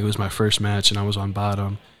 I think it was my first match and I was on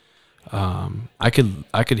bottom, I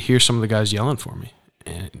could hear some of the guys yelling for me.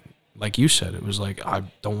 And like you said, it was like, I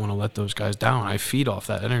don't want to let those guys down. I feed off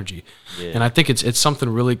that energy. Yeah. And I think it's something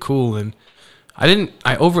really cool. And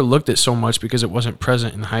I overlooked it so much because it wasn't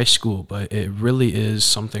present in high school, but it really is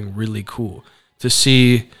something really cool to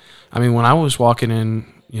see. I mean, when I was walking in,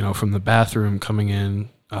 you know, from the bathroom coming in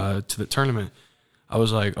to the tournament, I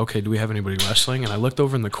was like, okay, do we have anybody wrestling? And I looked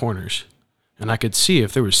over in the corners, and I could see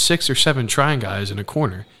if there was 6 or 7 Trine guys in a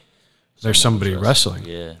corner, there's somebody wrestling.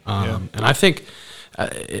 Yeah. And I think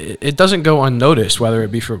it doesn't go unnoticed, whether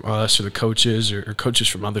it be from us or the coaches or coaches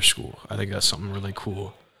from other school. I think that's something really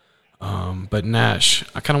cool. But Nash,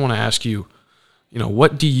 I kind of want to ask you, you know,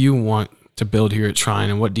 what do you want to build here at Trine,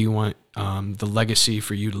 and what do you want the legacy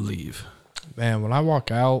for you to leave? Man, when I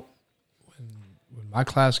walk out, when my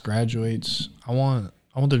class graduates, I want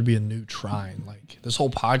there to be a new Trine. Like, this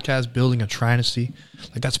whole podcast, building a Trinesty,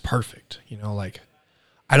 like, that's perfect. You know, like,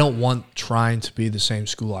 I don't want Trine to be the same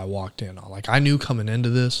school I walked in on. Like, I knew coming into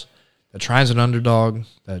this that Trine's an underdog,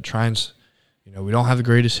 that Trine's, you know, we don't have the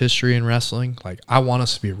greatest history in wrestling. Like, I want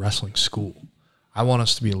us to be a wrestling school. I want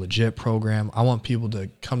us to be a legit program. I want people to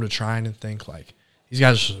come to Trine and think, like, these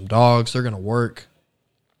guys are some dogs. They're going to work.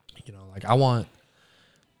 You know, like, I want,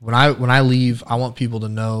 when I leave, I want people to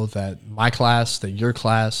know that my class, that your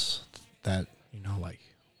class, that, you know, like,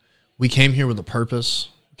 we came here with a purpose.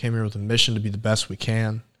 We came here with a mission to be the best we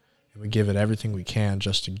can, and we give it everything we can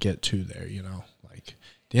just to get to there, you know. Like,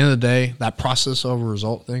 at the end of the day, that process over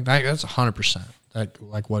result thing, that's 100%. That,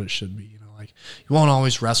 like, what it should be, you know. Like, you won't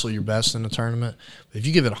always wrestle your best in a tournament, but if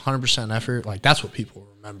you give it 100% effort, like, that's what people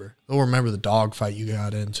will remember. They'll remember the dog fight you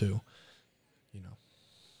got into, you know.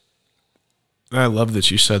 I love that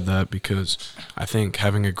you said that, because I think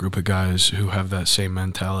having a group of guys who have that same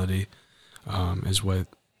mentality is what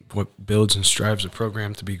builds and strives a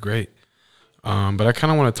program to be great. But I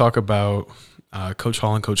kind of want to talk about Coach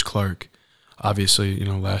Hall and Coach Clark. Obviously, you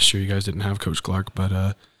know, last year you guys didn't have Coach Clark,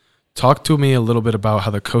 but talk to me a little bit about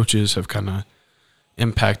how the coaches have kind of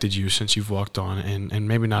impacted you since you've walked on, and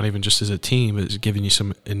maybe not even just as a team, but it's giving you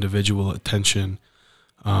some individual attention,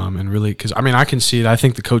 and really, because, I mean, I can see it. I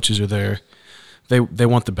think the coaches are there. They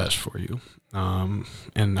want the best for you.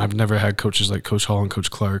 And I've never had coaches like Coach Hall and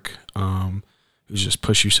Coach Clark who just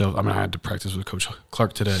push yourself. I mean, I had to practice with Coach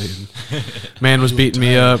Clark today, and man was beating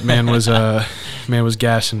me up. Man was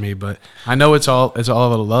gassing me. But I know it's all out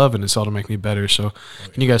of love, and it's all to make me better. So,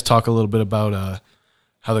 can you guys talk a little bit about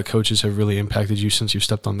how the coaches have really impacted you since you've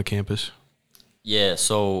stepped on the campus? Yeah.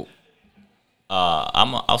 So,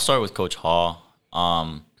 I'll start with Coach Hall.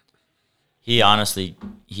 He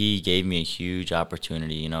gave me a huge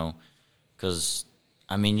opportunity, you know, because,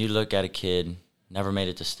 I mean, you look at a kid, never made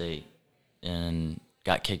it to state, and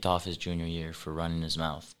got kicked off his junior year for running his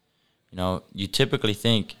mouth. You know, you typically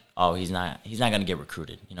think, oh, he's not going to get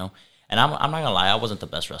recruited, you know. And I'm not going to lie, I wasn't the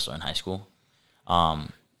best wrestler in high school.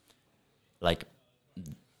 Like,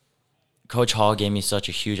 Coach Hall gave me such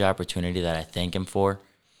a huge opportunity that I thank him for.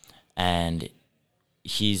 And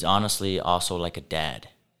he's honestly also like a dad.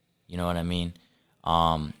 You know what I mean?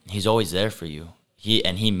 He's always there for you.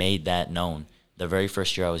 He made that known. The very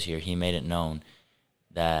first year I was here, he made it known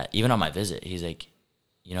that even on my visit, he's like,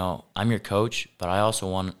 you know, I'm your coach, but I also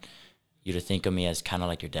want you to think of me as kind of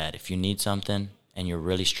like your dad. If you need something and you're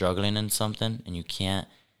really struggling in something and you can't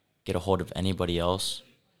get a hold of anybody else,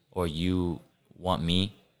 or you want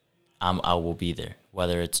me, I will be there.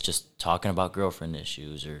 Whether it's just talking about girlfriend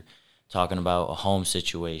issues or talking about a home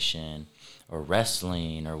situation or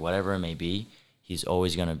wrestling or whatever it may be, he's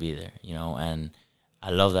always going to be there, you know. And I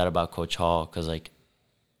love that about Coach Hall, because, like,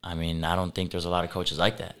 I mean, I don't think there's a lot of coaches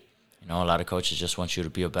like that. You know, a lot of coaches just want you to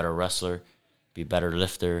be a better wrestler, be a better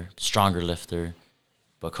lifter, stronger lifter.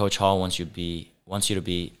 But Coach Hall wants you to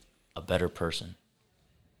be a better person.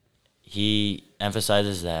 he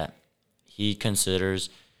emphasizes that he considers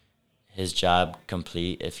his job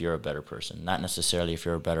complete if you're a better person, not necessarily if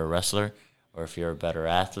you're a better wrestler or if you're a better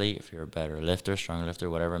athlete, if you're a better lifter, strong lifter,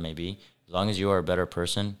 whatever it may be. As long as you are a better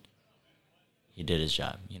person, he did his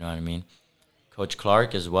job. You know what I mean? Coach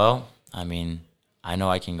Clark as well. I mean, I know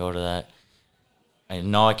I can go to that. I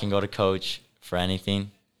know I can go to Coach for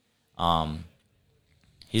anything.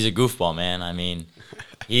 He's a goofball, man. I mean,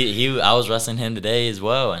 I was wrestling him today as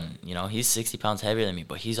well, and, you know, he's 60 pounds heavier than me,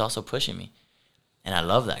 but he's also pushing me. And I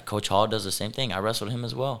love that. Coach Hall does the same thing. I wrestled him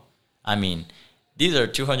as well. I mean, these are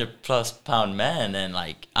 200-plus pound men, and,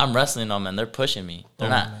 like, I'm wrestling them, and they're pushing me. They're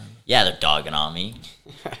not. Man. Yeah, they're dogging on me,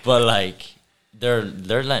 but, like, they're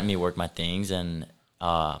letting me work my things and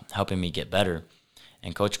helping me get better.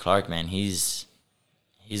 And Coach Clark, man, he's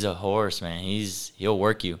a horse, man. He'll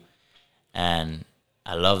work you, and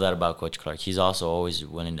I love that about Coach Clark. He's also always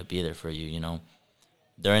willing to be there for you. You know,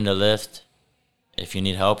 during the lift, if you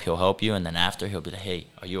need help, he'll help you, and then after, he'll be like, "Hey,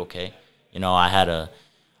 are you okay?" You know, I had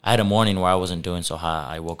a morning where I wasn't doing so hot.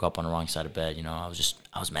 I woke up on the wrong side of bed. You know, I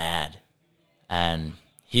was mad, and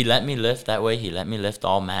he let me lift that way. He let me lift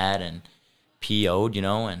all mad and PO'd, you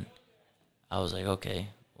know, and I was like, okay,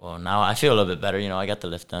 well, now I feel a little bit better. You know, I got the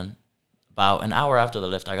lift done. About an hour after the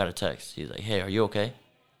lift, I got a text. He's like, "Hey, are you okay?"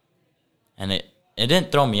 And it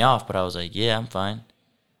didn't throw me off, but I was like, "Yeah, I'm fine."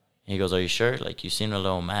 He goes, "Are you sure? Like, you seemed a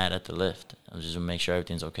little mad at the lift. I was just gonna make sure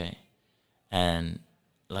everything's okay." And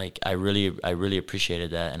like, I really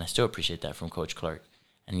appreciated that, and I still appreciate that from Coach Clark.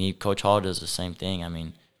 And Coach Hall does the same thing. I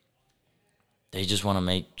mean, they just want to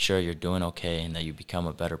make sure you're doing okay and that you become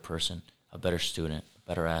a better person, a better student, a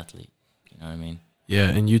better athlete. You know what I mean? Yeah,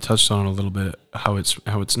 and you touched on a little bit how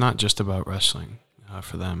it's not just about wrestling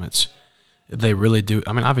for them. They really do.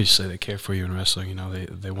 I mean, obviously they care for you in wrestling. You know,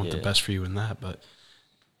 they want the best for you in that, but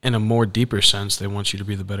in a more deeper sense, they want you to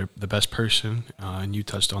be the best person. And you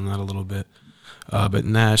touched on that a little bit. But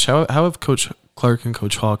Nash, how have Coach Clark and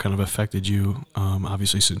Coach Hall kind of affected you?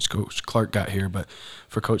 Obviously, since Coach Clark got here, but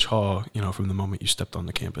for Coach Hall, you know, from the moment you stepped on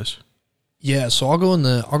the campus. Yeah, so I'll go in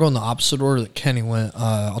the opposite order that Kenny went.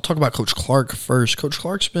 I'll talk about Coach Clark first. Coach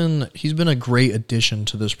Clark's been a great addition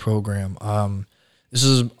to this program. This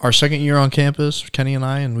is our second year on campus, Kenny and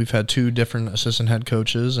I, and we've had 2 different assistant head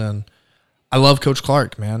coaches, and I love Coach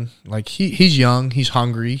Clark, man. Like, he's young, he's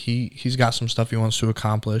hungry, he's got some stuff he wants to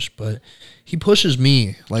accomplish, but he pushes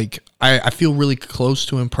me. Like, I feel really close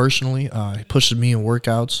to him personally. He pushes me in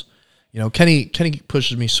workouts. You know, Kenny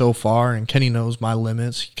pushes me so far, and Kenny knows my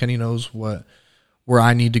limits. Kenny knows where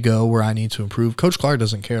I need to go, where I need to improve. Coach Clark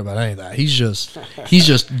doesn't care about any of that. He's just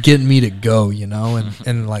getting me to go, you know,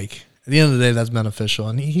 and like, at the end of the day, that's beneficial.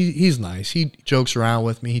 And he's nice. He jokes around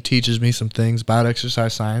with me. He teaches me some things about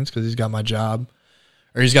exercise science because he's got my job,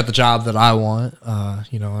 or he's got the job that I want,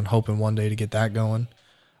 you know, and hoping one day to get that going.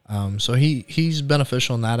 So he's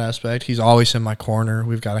beneficial in that aspect. He's always in my corner.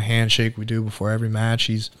 We've got a handshake we do before every match.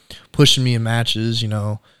 He's pushing me in matches. You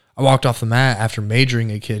know, I walked off the mat after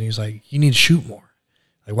majoring a kid, and he's like, "You need to shoot more.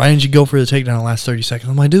 Like, why didn't you go for the takedown the last 30 seconds?"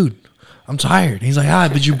 I'm like, "Dude, I'm tired." And he's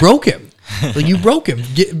like, but you broke him. Like, you broke him.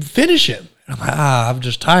 Finish him. And I'm like, I'm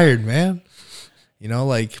just tired, man. You know,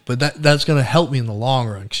 like, but that's going to help me in the long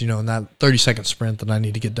run because, you know, in that 30-second sprint that I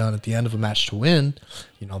need to get done at the end of a match to win,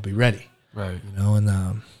 you know, I'll be ready. Right. You know,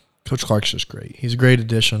 and Coach Clark's just great. He's a great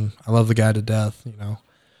addition. I love the guy to death, you know.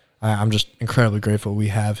 I'm just incredibly grateful we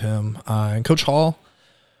have him. And Coach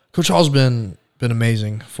Hall's been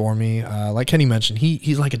amazing for me. Like Kenny mentioned,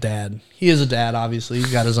 he's like a dad. He is a dad, obviously.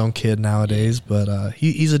 He's got his own kid nowadays, but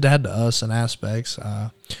he's a dad to us in aspects.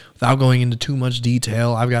 Without going into too much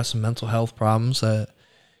detail, I've got some mental health problems that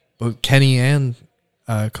both Kenny and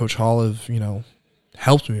Coach Hall have, you know,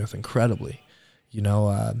 helped me with incredibly. You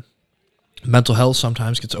know, mental health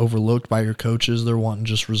sometimes gets overlooked by your coaches. They're wanting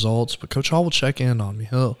just results, but Coach Hall will check in on me.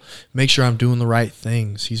 He'll make sure I'm doing the right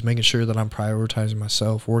things. He's making sure that I'm prioritizing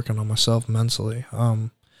myself, working on myself mentally.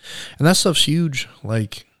 And that stuff's huge.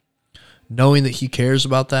 Like, knowing that he cares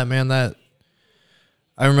about that, man, that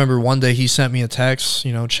I remember one day he sent me a text,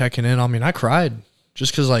 you know, checking in on me, and I cried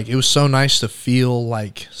just because, like, it was so nice to feel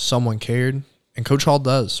like someone cared. And Coach Hall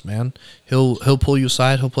does, man. He'll pull you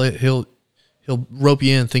aside. He'll rope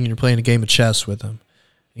you in thinking you're playing a game of chess with him.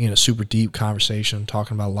 You know, a super deep conversation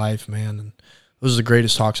talking about life, man. And those are the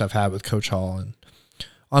greatest talks I've had with Coach Hall. And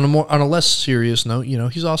on a less serious note, you know,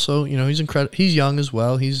 he's also, you know, he's young as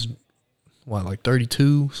well. He's like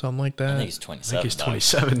 32, something like that. I think he's 27. I think he's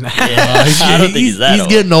 27 now. Yeah. I don't think he's that He's old.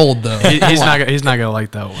 getting old though. He's not gonna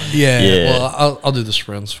like that one. Yeah. Well, I'll do the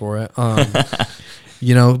sprints for it.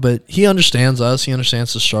 You know, but he understands us. He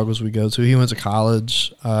understands the struggles we go to. He went to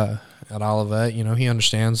college at Olivet. You know, he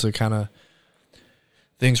understands the kind of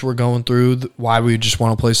things we're going through, why we just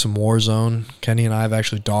want to play some Warzone. Kenny and I have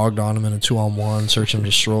actually dogged on him in a 2-on-1, search and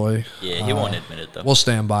destroy. Yeah, he won't admit it, though. We'll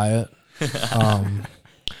stand by it.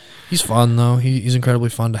 He's fun, though. He's incredibly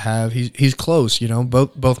fun to have. He's close, you know.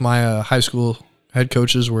 Both my high school head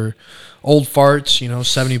coaches were old farts, you know,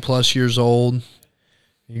 70-plus years old.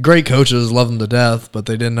 Great coaches, love them to death, but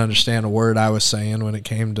they didn't understand a word I was saying when it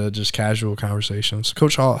came to just casual conversations.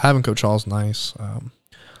 Having Coach Hall's nice.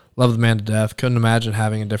 Love the man to death. Couldn't imagine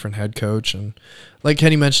having a different head coach. And like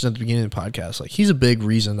Kenny mentioned at the beginning of the podcast, like he's a big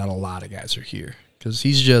reason that a lot of guys are here because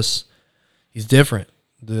he's different.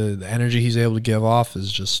 The energy he's able to give off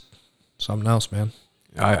is just something else, man.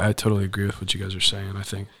 I totally agree with what you guys are saying. I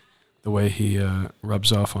think the way he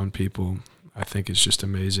rubs off on people, I think is just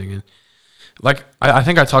amazing. And like I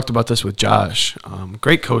think I talked about this with Josh.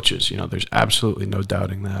 Great coaches, you know, there's absolutely no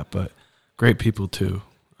doubting that, but great people too,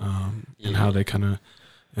 and how they kind of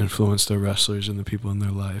influence their wrestlers and the people in their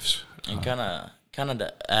lives. And kind of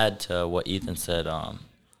to add to what Ethan said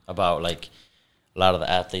about like a lot of the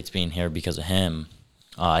athletes being here because of him,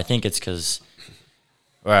 I think it's because,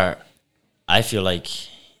 or I feel like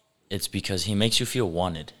it's because he makes you feel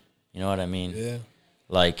wanted. You know what I mean? Yeah.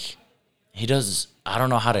 Like he does. I don't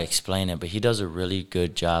know how to explain it, but he does a really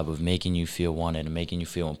good job of making you feel wanted and making you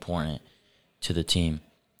feel important to the team.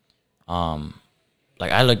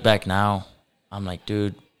 Like I look back now, I'm like,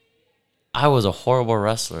 dude, I was a horrible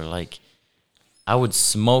wrestler. Like I would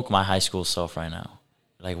smoke my high school self right now.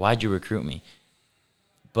 Like, why'd you recruit me?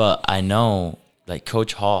 But I know, like,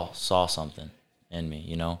 Coach Hall saw something in me,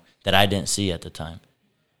 you know, that I didn't see at the time.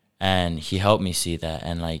 And he helped me see that.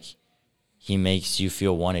 And, like, he makes you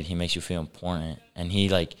feel wanted. He makes you feel important. And he,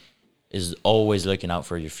 like, is always looking out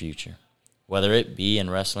for your future. Whether it be in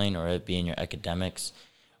wrestling or it be in your academics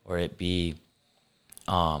or it be,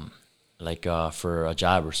 for a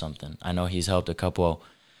job or something. I know he's helped a couple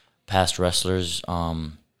past wrestlers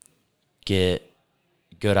get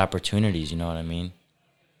good opportunities, you know what I mean?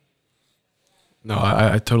 No,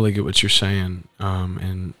 I totally get what you're saying.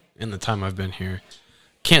 And in the time I've been here,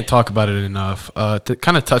 can't talk about it enough. To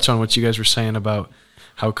kind of touch on what you guys were saying about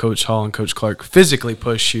how Coach Hall and Coach Clark physically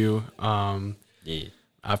push you. Yeah.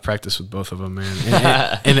 I've practiced with both of them,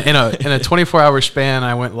 man. In a 24-hour span,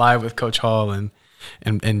 I went live with Coach Hall and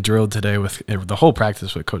drilled today with the whole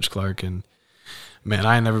practice with Coach Clark. And man,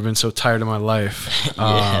 I ain't never been so tired in my life.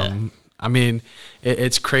 Yeah. I mean,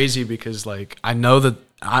 it's crazy because like I know that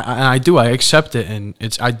I accept it and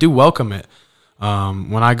I do welcome it.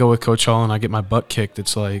 When I go with Coach Hall and I get my butt kicked,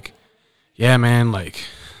 it's like, yeah, man, like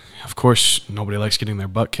of course nobody likes getting their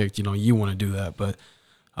butt kicked. You know, you want to do that, but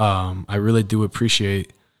I really do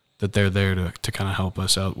appreciate that they're there to kind of help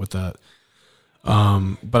us out with that.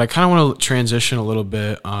 But I kind of want to transition a little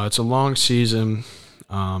bit. It's a long season,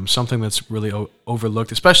 something that's really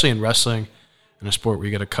overlooked, especially in wrestling, in a sport where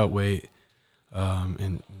you got to cut weight,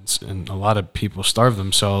 and a lot of people starve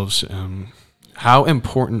themselves. How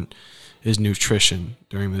important is nutrition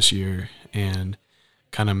during this year and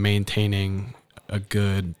kind of maintaining a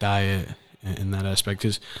good diet in that aspect?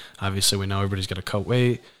 Because obviously we know everybody's got to cut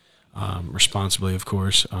weight responsibly, of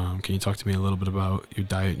course. Can you talk to me a little bit about your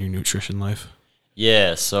diet and your nutrition life?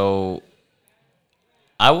 Yeah, so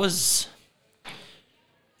I'd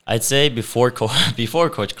say before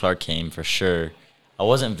Coach Clark came, for sure, I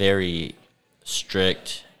wasn't very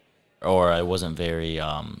strict or I wasn't very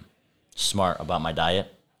smart about my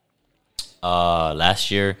diet.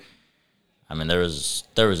 Last year, I mean, there was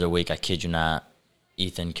a week, I kid you not,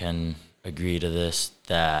 Ethan can agree to this,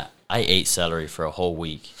 that I ate celery for a whole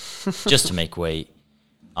week just to make weight.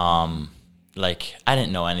 Like, I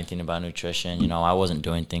didn't know anything about nutrition. You know, I wasn't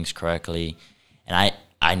doing things correctly. And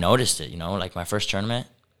I noticed it, you know, like my first tournament,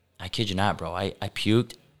 I kid you not, bro. I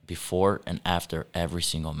puked before and after every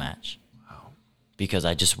single match. Wow. Because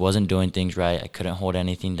I just wasn't doing things right. I couldn't hold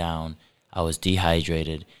anything down. I was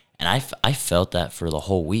dehydrated. And I felt that for the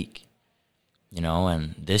whole week, you know.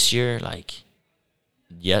 And this year, like,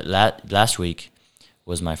 last week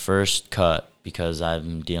was my first cut because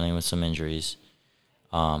I'm dealing with some injuries.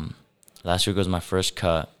 Last week was my first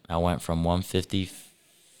cut. I went from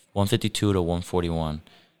 152 to 141.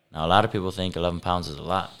 Now, a lot of people think 11 pounds is a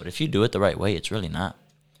lot, but if you do it the right way, it's really not.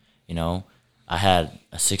 You know, I had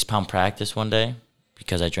a 6-pound practice one day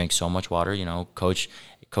because I drank so much water. You know, Coach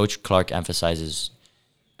Clark emphasizes,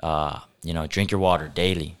 you know, drink your water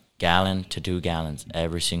daily, gallon to 2 gallons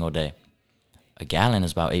every single day. A gallon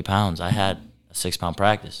is about 8 pounds. I had a 6-pound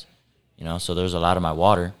practice, you know, so there's a lot of my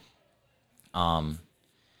water.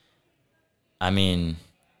 I mean,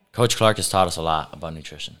 Coach Clark has taught us a lot about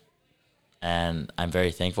nutrition. and I'm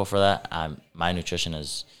very thankful for that. My nutrition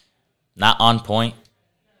is not on point.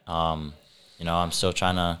 I'm still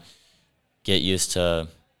trying to get used to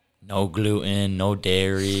no gluten, no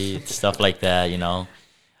dairy, stuff like that,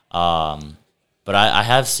 But I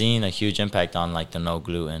have seen a huge impact on, like, the no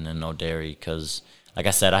gluten and no dairy because, like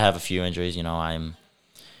I said, I have a few injuries. I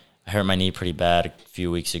hurt my knee pretty bad a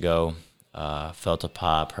few weeks ago. Felt a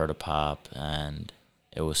pop, hurt a pop, and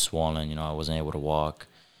it was swollen. I wasn't able to walk.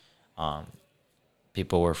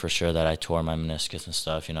 People were for sure that I tore my meniscus and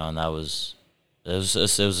stuff, and that was it was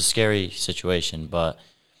a scary situation. But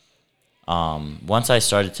once I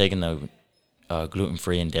started taking the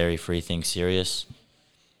gluten-free and dairy-free thing serious,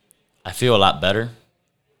 I feel a lot better,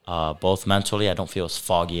 both mentally. I don't feel as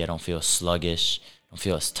foggy. I don't feel as sluggish. I don't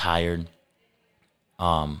feel as tired.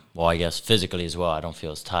 I guess physically as well, I don't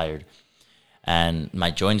feel as tired. And my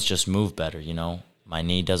joints just move better, My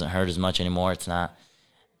knee doesn't hurt as much anymore. It's not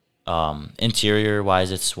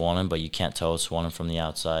interior-wise, it's swollen, but you can't tell it's swollen from the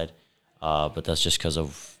outside. But that's just because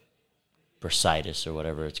of bursitis or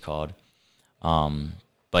whatever it's called.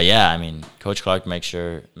 But yeah, Coach Clark makes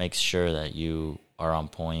sure that you are on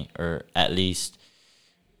point, or at least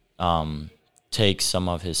take some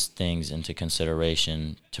of his things into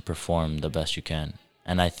consideration to perform the best you can.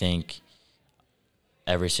 And I think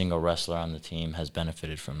every single wrestler on the team has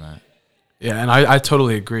benefited from that. Yeah, and I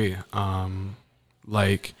totally agree.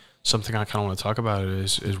 Something I kind of want to talk about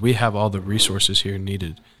is we have all the resources here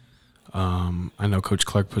needed. I know Coach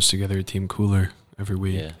Clark puts together a team cooler every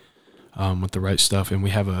week. Yeah. With the right stuff, and we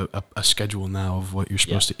have a schedule now of what you're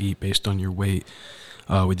supposed to eat based on your weight.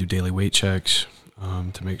 We do daily weight checks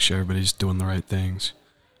to make sure everybody's doing the right things,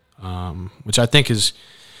 which I think is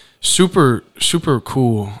super, super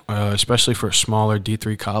cool, especially for a smaller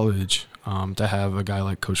D3 college, to have a guy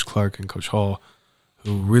like Coach Clark and Coach Hall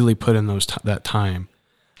who really put in that time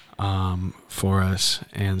for us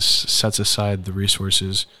and sets aside the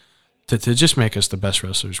resources to just make us the best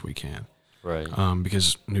wrestlers we can. Right.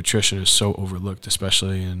 Because nutrition is so overlooked,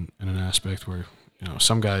 especially in an aspect where,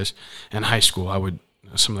 some guys in high school,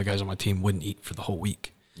 some of the guys on my team wouldn't eat for the whole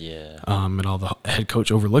week. Yeah. And all the head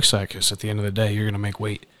coach overlooks that because at the end of the day, you're going to make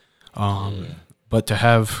weight. But to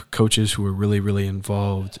have coaches who are really, really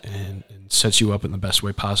involved and sets you up in the best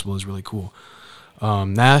way possible is really cool.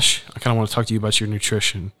 Nash, I kind of want to talk to you about your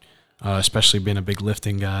nutrition, especially being a big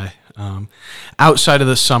lifting guy. Outside of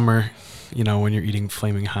the summer, when you're eating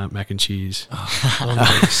flaming hot mac and cheese. Don't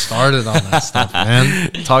get started on that stuff, man.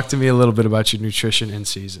 Talk to me a little bit about your nutrition in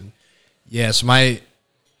season. Yeah, so my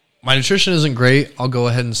nutrition isn't great. I'll go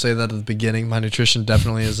ahead and say that at the beginning. My nutrition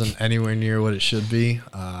definitely isn't anywhere near what it should be.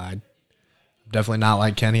 Definitely not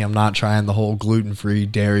like Kenny. I'm not trying the whole gluten-free,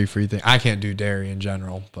 dairy-free thing. I can't do dairy in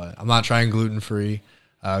general, but I'm not trying gluten-free.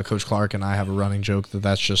 Coach Clark and I have a running joke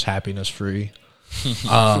that's just happiness-free.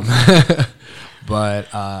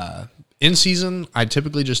 But in season, I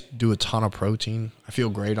typically just do a ton of protein. I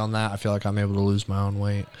feel great on that. I feel like I'm able to lose my own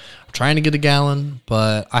weight. I'm trying to get a gallon,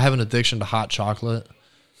 but I have an addiction to hot chocolate.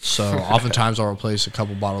 So oftentimes I'll replace a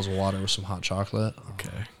couple bottles of water with some hot chocolate.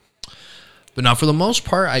 Okay. But now for the most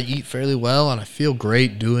part, I eat fairly well, and I feel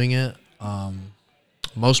great doing it.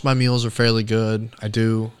 Most of my meals are fairly good. I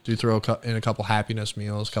do throw in a couple happiness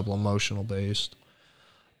meals, a couple emotional based.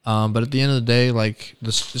 But at the end of the day, like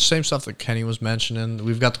the same stuff that Kenny was mentioning,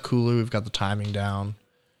 we've got the cooler, we've got the timing down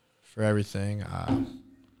for everything.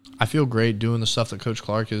 I feel great doing the stuff that Coach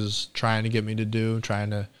Clark is trying to get me to do, trying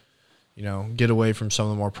to, get away from some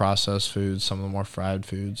of the more processed foods, some of the more fried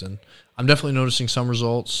foods. And I'm definitely noticing some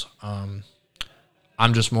results.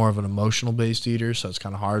 I'm just more of an emotional-based eater, so it's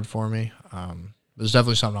kind of hard for me. There's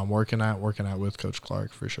definitely something I'm working at with Coach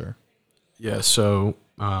Clark for sure. Yeah, so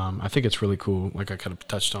I think it's really cool, like I kind of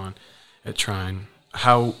touched on at Trine,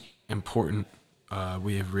 how important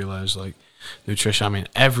we have realized, like, nutrition.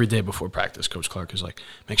 Every day before practice, Coach Clark is like,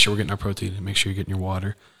 make sure we're getting our protein and make sure you're getting your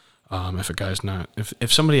water. If a guy's not, if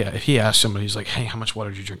he asks somebody, he's like, hey, how much water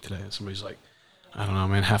did you drink today? And somebody's like, I don't know,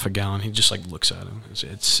 man, half a gallon. He just like looks at him.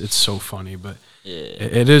 It's so funny, but Yeah.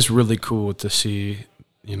 it is really cool to see,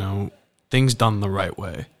 things done the right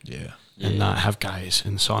way. Yeah. And not have guys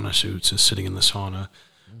in sauna suits is sitting in the sauna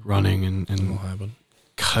running and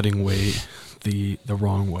cutting weight the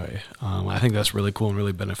wrong way. I think that's really cool and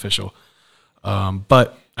really beneficial.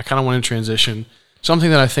 But I kind of want to transition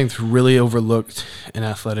something that I think really overlooked in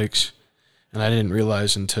athletics, and I didn't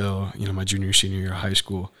realize until my senior year of high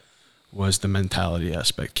school, was the mentality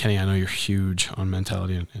aspect. Kenny, I know you're huge on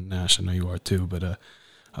mentality, and Nash, I know you are too. But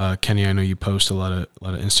Kenny, I know you post a lot of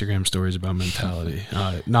Instagram stories about mentality.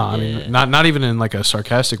 I mean, not even in like a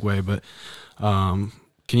sarcastic way, but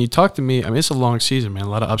Can you talk to me? I mean, it's a long season, man. A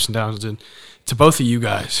lot of ups and downs. And to both of you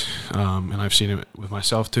guys, and I've seen it with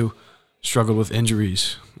myself too, struggled with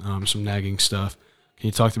injuries, some nagging stuff. Can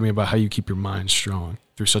you talk to me about how you keep your mind strong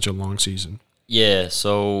through such a long season? Yeah,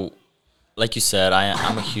 so like you said,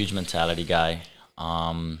 I'm a huge mentality guy.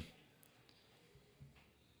 I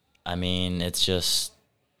mean, it's just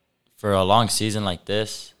for a long season like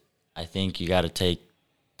this, I think you got to take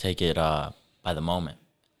it by the moment.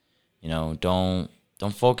 You know, don't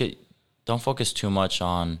focus too much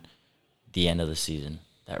on the end of the season,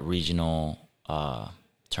 that regional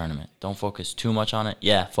tournament. Don't focus too much on it.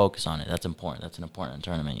 Yeah, focus on it. That's important. That's an important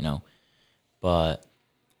tournament, you know. But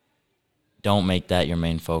don't make that your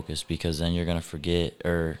main focus, because then you're gonna forget,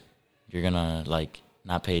 or you're gonna like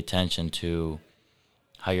not pay attention to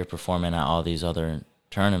how you're performing at all these other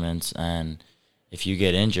tournaments. And if you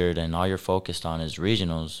get injured and all you're focused on is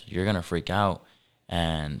regionals, you're gonna freak out.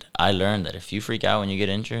 And I learned that if you freak out when you get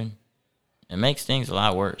injured, it makes things a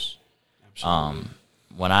lot worse. Absolutely.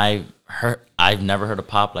 When I've never heard a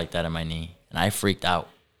pop like that in my knee, and I freaked out.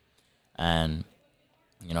 And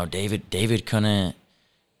you know, David couldn't.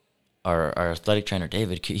 Our athletic trainer,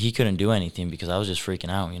 David, he couldn't do anything because I was just freaking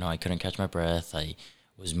out. You know, I couldn't catch my breath. I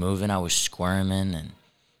was moving. I was squirming. And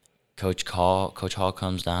Coach Hall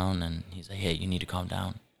comes down, and he's like, hey, you need to calm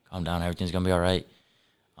down. Calm down. Everything's going to be all right.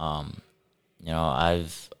 You know,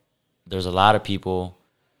 there's a lot of people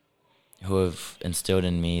who have instilled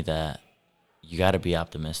in me that you got to be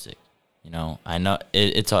optimistic. You know, I know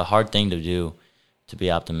it's a hard thing to do, to be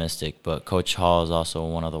optimistic, but Coach Hall is also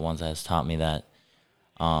one of the ones that has taught me that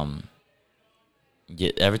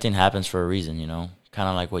everything happens for a reason, you know. Kind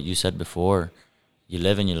of like what you said before. You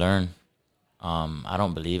live and you learn. I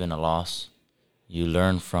don't believe in a loss. You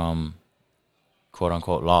learn from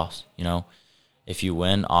quote-unquote loss, you know. If you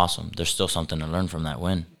win, awesome. There's still something to learn from that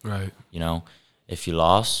win. Right. You know, if you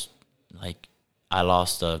lost, like I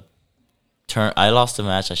lost a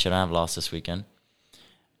match I shouldn't have lost this weekend.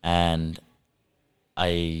 And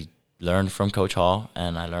I learned from Coach Hall,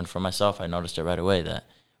 and I learned from myself. I noticed it right away that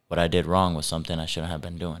what I did wrong was something I shouldn't have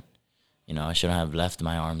been doing. You know, I shouldn't have left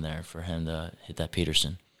my arm there for him to hit that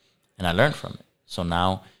Peterson. And I learned from it. So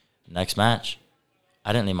now, next match,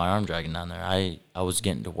 I didn't leave my arm dragging down there. I was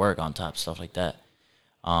getting to work on top, stuff like that.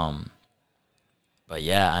 But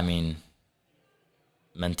yeah, I mean,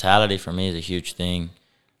 mentality for me is a huge thing.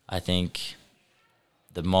 I think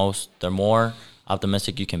the more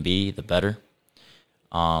optimistic you can be, the better.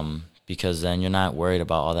 Because then you're not worried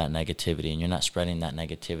about all that negativity, and you're not spreading that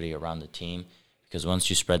negativity around the team. Because once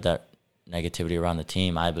you spread that negativity around the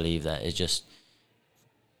team, I believe that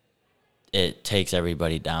it takes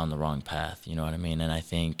everybody down the wrong path. You know what I mean? And I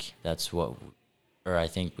think I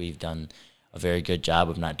think we've done a very good job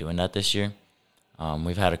of not doing that this year.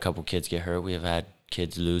 We've had a couple kids get hurt. We have had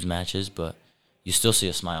kids lose matches, but you still see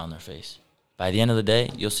a smile on their face. By the end of the day,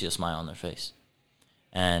 you'll see a smile on their face.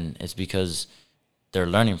 And it's because they're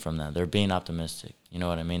learning from that. They're being optimistic. You know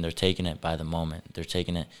what I mean? They're taking it by the moment. They're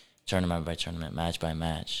taking it tournament by tournament, match by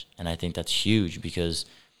match. And I think that's huge, because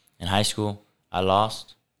in high school, I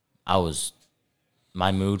lost.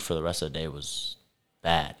 My mood for the rest of the day was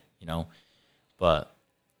bad, you know. But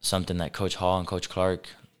something that Coach Hall and Coach Clark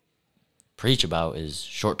preach about is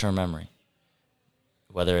short-term memory.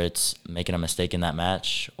 Whether it's making a mistake in that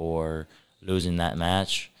match or losing that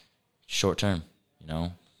match, short-term, you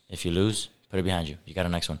know. If you lose, put it behind you. You got a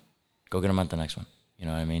next one. Go get them at the next one. You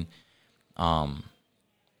know what I mean?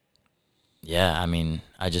 Yeah, I mean,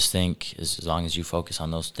 I just think as long as you focus on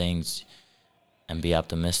those things and be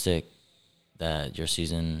optimistic, that your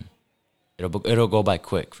season, it'll go by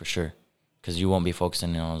quick for sure, because you won't be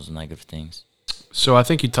focusing on those negative things. So I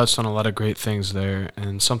think you touched on a lot of great things there,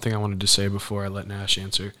 and something I wanted to say before I let Nash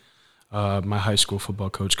answer. My high school football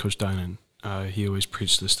coach, Coach Dinan, he always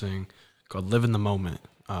preached this thing called live in the moment.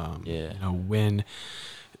 You know, when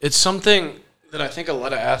it's something that I think a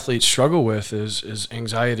lot of athletes struggle with is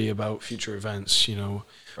anxiety about future events. You know,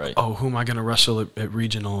 right. Oh, who am I going to wrestle at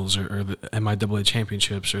regionals or the MIAA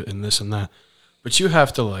championships or in this and that? But you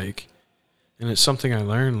have to and it's something I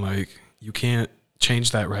learned, you can't change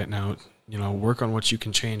that right now. You know, work on what you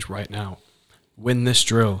can change right now. Win this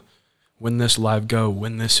drill, win this live go,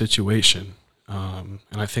 win this situation. And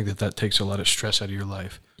I think that takes a lot of stress out of your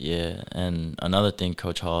life. Yeah, and another thing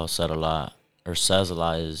Coach Hall says a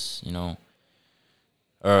lot is, you know,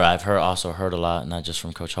 or I've also heard a lot, not just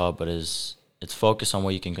from Coach Hall, but it's focus on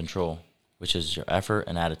what you can control, which is your effort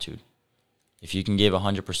and attitude. If you can give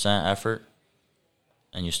 100% effort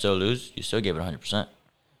and you still lose, you still give it 100%.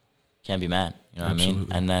 Can't be mad, you know what Absolutely. I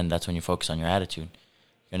mean? And then that's when you focus on your attitude.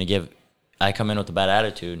 I come in with a bad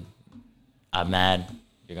attitude, I'm mad,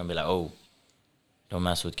 you're going to be like, oh, don't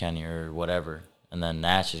mess with Kenny or whatever. And then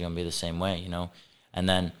Nash is going to be the same way, you know. And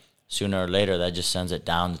then sooner or later, that just sends it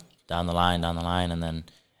down the line, and then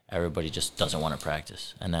everybody just doesn't want to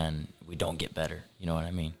practice. And then we don't get better. You know what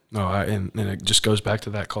I mean? No, and it just goes back to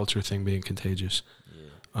that culture thing being contagious.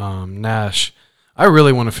 Yeah. Nash, I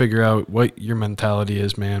really want to figure out what your mentality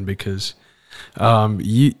is, man, because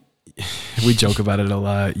we joke about it a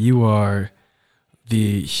lot. You are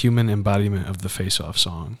the human embodiment of the Face-Off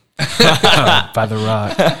song by The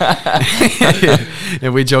Rock.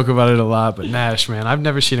 And we joke about it a lot, but Nash, man, I've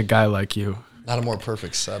never seen a guy like you. Not a more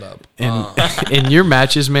perfect setup. In your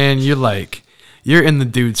matches, man, you're in the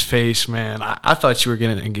dude's face, man. I thought you were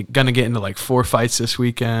gonna get into like 4 fights this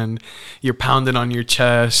weekend. You're pounding on your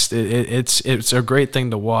chest. It's a great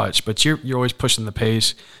thing to watch, but you're always pushing the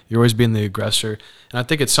pace. You're always being the aggressor, and I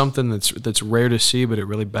think it's something that's rare to see, but it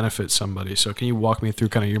really benefits somebody. So can you walk me through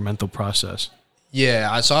kind of your mental process?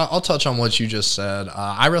 Yeah, so I'll touch on what you just said.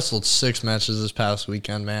 I wrestled 6 matches this past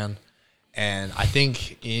weekend, man. And I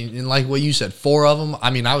think in like what you said, 4 of them, I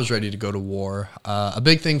mean, I was ready to go to war. A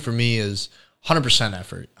big thing for me is 100%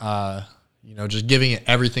 effort. Just giving it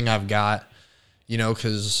everything I've got,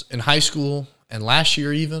 because in high school and last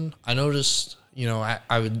year even, I noticed,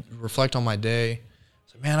 I would reflect on my day.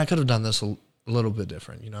 Say, man, I could have done this a little bit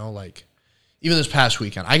different, like even this past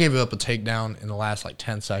weekend, I gave up a takedown in the last like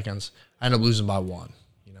 10 seconds. I ended up losing by 1,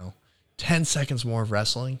 10 seconds more of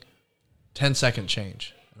wrestling, 10-second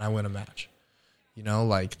change. And I win a match.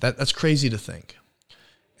 Like that's crazy to think.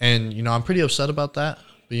 And, I'm pretty upset about that.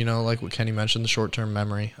 But, like what Kenny mentioned, the short-term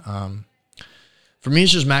memory. For me,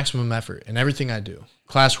 it's just maximum effort in everything I do.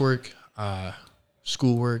 Classwork,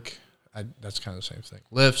 schoolwork, that's kind of the same thing.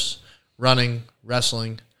 Lifts, running,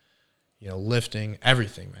 wrestling, lifting,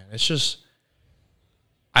 everything, man. It's just,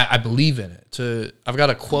 I believe in it. I've got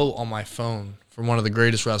a quote on my phone from one of the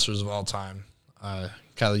greatest wrestlers of all time.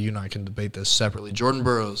 Kyler, you and I can debate this separately. Jordan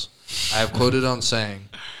Burroughs, I have quoted on saying,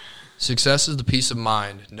 "Success is the peace of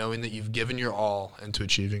mind, knowing that you've given your all into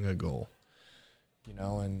achieving a goal."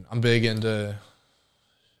 And I'm big into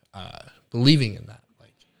believing in that.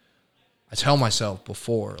 Like, I tell myself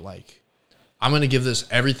before, like, I'm going to give this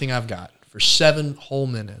everything I've got for 7 whole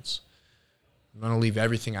minutes. I'm going to leave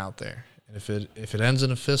everything out there. And if it ends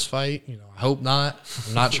in a fist fight, I hope not.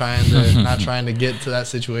 I'm not trying to get to that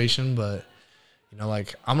situation, but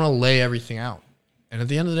I'm going to lay everything out. And at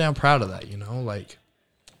the end of the day, I'm proud of that, Like,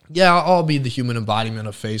 yeah, I'll be the human embodiment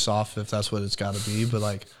of Face-Off if that's what it's got to be. But,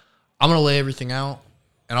 like, I'm going to lay everything out,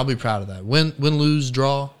 and I'll be proud of that. Win, lose,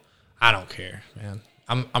 draw, I don't care, man.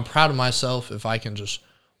 I'm proud of myself if I can just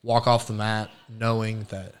walk off the mat knowing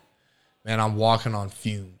that, man, I'm walking on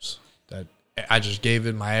fumes, that I just gave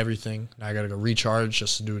it my everything. Now I got to go recharge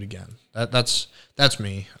just to do it again. That's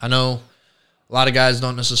me. I know a lot of guys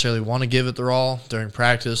don't necessarily want to give it their all during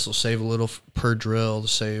practice. They'll save a little per drill. They'll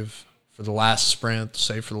save for the last sprint. They'll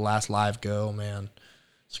save for the last live go. Man,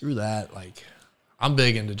 screw that. Like, I'm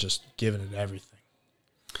big into just giving it everything.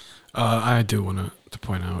 I do want to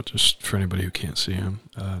point out, just for anybody who can't see him,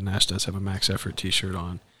 Nash does have a Max Effort T-shirt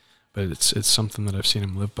on, but it's something that I've seen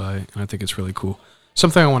him live by, and I think it's really cool.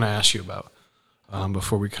 Something I want to ask you about.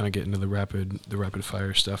 Before we kind of get into the rapid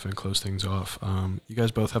fire stuff and close things off, you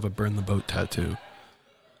guys both have a Burn the Boat tattoo.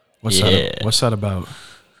 What's that about?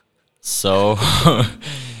 So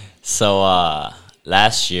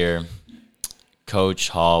last year, Coach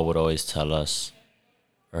Hall would always tell us,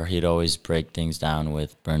 or he'd always break things down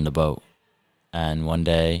with Burn the Boat. And one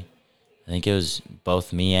day, I think it was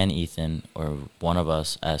both me and Ethan, or one of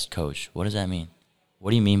us, asked Coach, "What does that mean?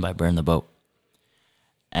 What do you mean by burn the boat?"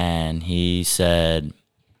 And he said,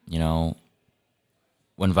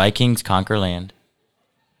 when Vikings conquer land,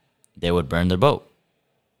 they would burn their boat.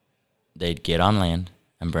 They'd get on land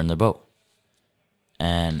and burn their boat.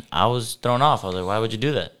 And I was thrown off. I was like, why would you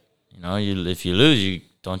do that? If you lose,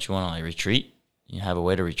 don't you want to retreat? You have a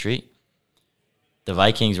way to retreat. The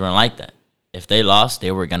Vikings weren't like that. If they lost,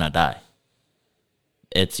 they were going to die.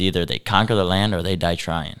 It's either they conquer the land or they die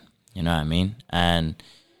trying. You know what I mean? And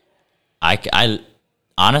I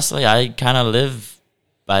honestly, I kind of live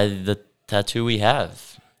by the tattoo we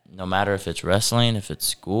have. No matter if it's wrestling, if it's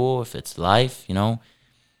school, if it's life,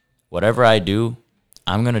 whatever I do,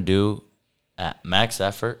 I'm going to do at max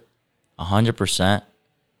effort, 100%.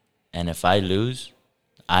 And if I lose,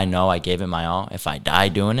 I know I gave it my all. If I die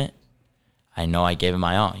doing it, I know I gave it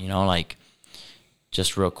my all.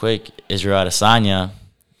 Just real quick, Israel Adesanya,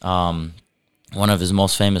 one of his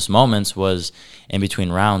most famous moments was in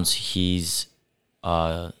between rounds, he's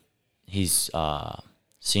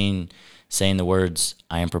seen saying the words,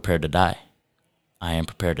 "I am prepared to die. I am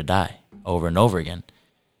prepared to die," over and over again.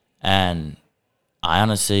 And I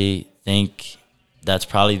honestly think that's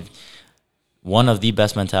probably one of the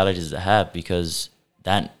best mentalities to have, because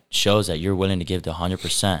that shows that you're willing to give the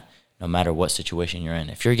 100% no matter what situation you're in.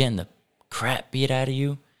 If you're getting the crap beat out of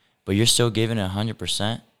you, but you're still giving it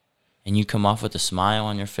 100%, and you come off with a smile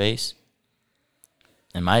on your face,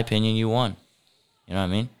 in my opinion, you won. You know what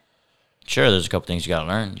I mean? Sure, there's a couple things you got to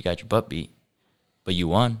learn. You got your butt beat, but you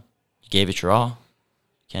won. You gave it your all.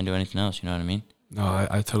 Can't do anything else. You know what I mean? No,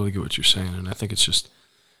 I totally get what you're saying, and I think it's just,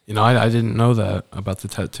 I didn't know that about the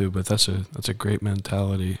tattoo, but that's a great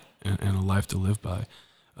mentality and a life to live by.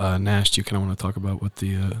 Nash, do you kind of want to talk about what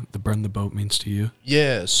the burn the boat means to you?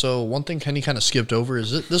 Yeah, so one thing Kenny kind of skipped over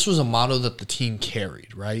is this was a motto that the team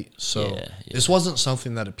carried, right? So this wasn't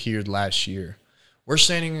something that appeared last year. We're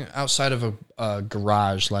standing outside of a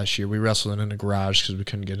garage last year. We wrestled in a garage because we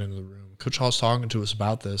couldn't get into the room. Coach Hall's talking to us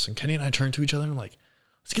about this, and Kenny and I turned to each other and we're like,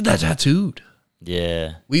 let's get that tattooed.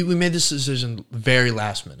 Yeah. We made this decision very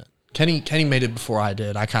last minute. Kenny made it before I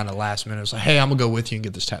did. I kind of last minute was like, hey, I'm going to go with you and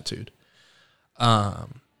get this tattooed.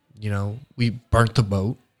 We burnt the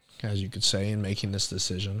boat, as you could say, in making this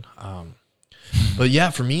decision. But yeah,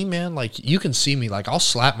 for me, man, like, you can see me, like, I'll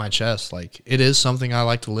slap my chest. Like, it is something I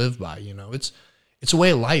like to live by, It's a way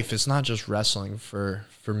of life. It's not just wrestling for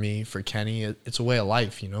me, for Kenny. It's a way of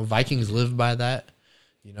life, Vikings live by that,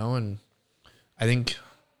 and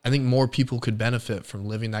I think more people could benefit from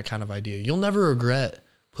living that kind of idea. You'll never regret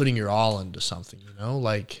putting your all into something,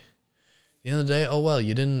 Like, at the end of the day, oh, well,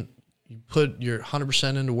 you put your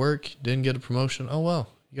 100% into work, didn't get a promotion. Oh, well,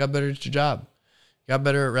 you got better at your job. You got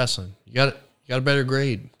better at wrestling. You got a better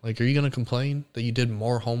grade. Like, are you going to complain that you did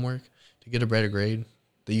more homework to get a better grade?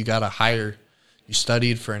 That you got a higher, you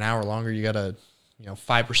studied for an hour longer, you got a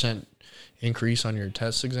 5% increase on your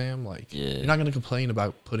test exam? Like, You're not going to complain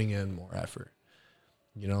about putting in more effort.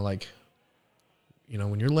 When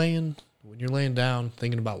you're laying down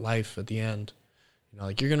thinking about life at the end,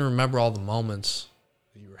 you're going to remember all the moments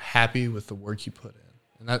that you were happy with the work you put in.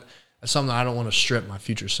 And that's something I don't want to strip my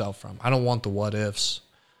future self from. I don't want the what ifs.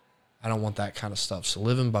 I don't want that kind of stuff. So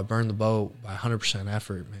living by burn the boat, by 100%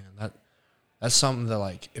 effort, man, that's something that,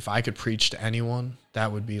 like, if I could preach to anyone,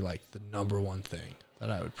 that would be, like, the number one thing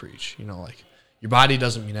that I would preach. Like, your body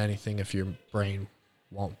doesn't mean anything if your brain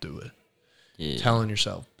won't do it. Yeah. Telling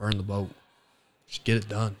yourself, burn the boat. Just get it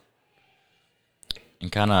done.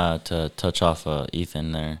 And kind of to touch off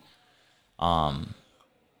Ethan there, I'm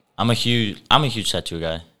a huge tattoo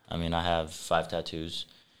guy. I mean, I have 5 tattoos.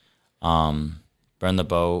 Burn the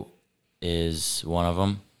boat is one of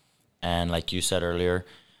them. And like you said earlier,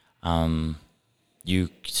 you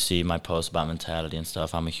see my post about mentality and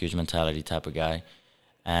stuff. I'm a huge mentality type of guy.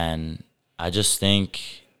 And I just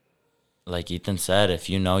think, like Ethan said, if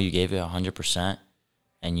you gave it 100%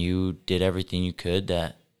 and you did everything you could,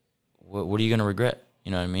 that what are you going to regret?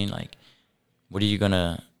 You know what I mean? Like, what are you going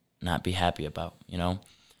to not be happy about,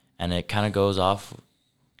 And it kind of goes off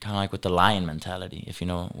kind of like with the lion mentality, if you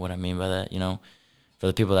know what I mean by that, For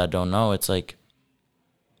the people that don't know, it's like,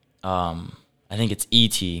 I think it's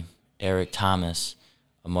E.T., Eric Thomas,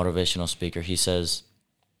 a motivational speaker. He says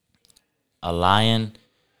a lion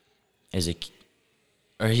is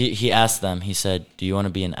he asked them, he said, do you want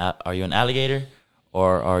to be are you an alligator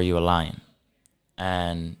or are you a lion?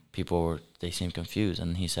 And people they seemed confused.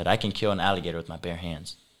 And he said, I can kill an alligator with my bare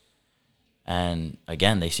hands. And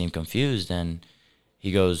again, they seem confused. And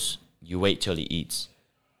he goes, you wait till he eats.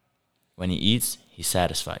 When he eats, he's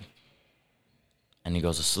satisfied. And he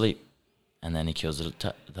goes to sleep. And then he kills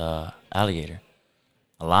the alligator.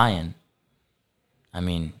 A lion, I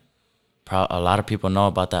mean, a lot of people know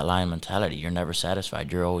about that lion mentality. You're never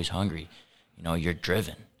satisfied. You're always hungry. You're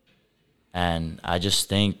driven. And I just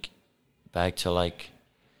think back to, like,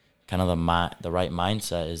 kind of the right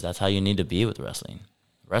mindset is that's how you need to be with wrestling.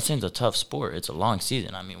 Wrestling's a tough sport. It's a long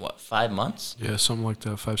season. I mean, 5 months? Yeah, something like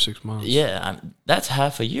that, 5-6 months. Yeah, that's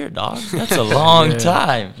half a year, dog. That's a long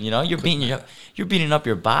time. You're beating up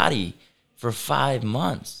your body for 5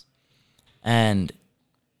 months. And,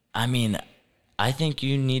 I mean, I think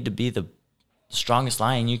you need to be the strongest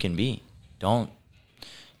lion you can be. Don't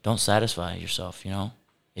satisfy yourself,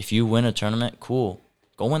 If you win a tournament, cool.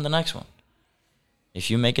 Go win the next one. If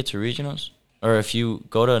you make it to regionals, or if you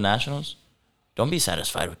go to nationals, don't be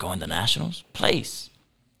satisfied with going to nationals. Place.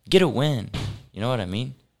 Get a win. You know what I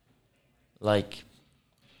mean? Like,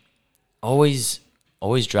 always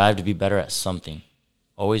drive to be better at something.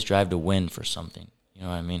 Always drive to win for something. You know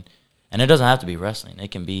what I mean? And it doesn't have to be wrestling.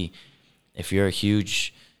 It can be, if you're a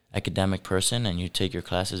huge academic person and you take your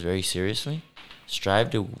classes very seriously, strive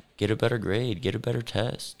to get a better grade, get a better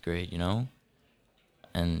test grade,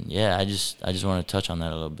 And yeah, I just want to touch on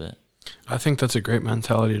that a little bit. I think that's a great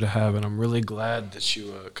mentality to have, and I'm really glad that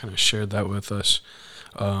you kind of shared that with us.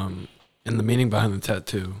 And the meaning behind the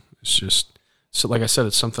tattoo, it's just, so like I said,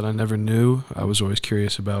 it's something I never knew. I was always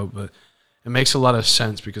curious about, but it makes a lot of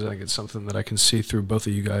sense because I think it's something that I can see through both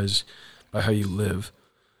of you guys by how you live.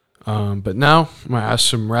 But now I'm going to ask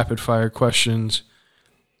some rapid fire questions,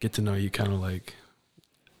 get to know you kind of like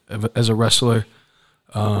as a wrestler.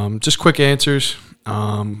 Just quick answers.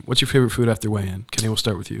 What's your favorite food after weigh-in? Kenny, we'll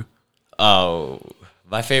start with you. Oh,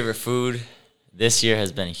 my favorite food this year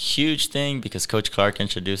has been a huge thing because Coach Clark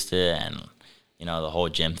introduced it, and the whole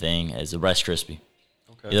gym thing is a Rice Krispie.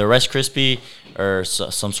 Okay. Either Rice Krispie or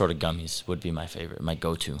some sort of gummies would be my favorite, my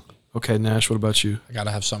go-to. Okay, Nash, what about you? I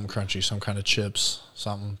gotta have something crunchy, some kind of chips,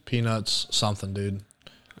 something, peanuts, something, dude.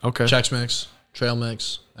 Okay. Chex Mix, trail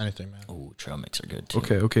mix, anything, man. Oh, trail mix are good too.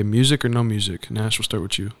 Okay. Music or no music? Nash, we'll start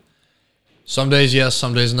with you. Some days yes,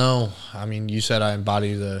 some days no. I mean, you said I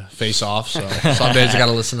embody the face off, so some days I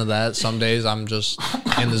gotta listen to that. Some days I'm just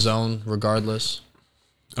in the zone regardless.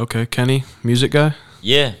 Okay, Kenny, music guy?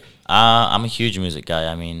 Yeah, I'm a huge music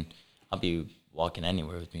guy. I mean, I'll be walking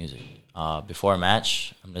anywhere with music. Before a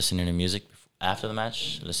match, I'm listening to music. After the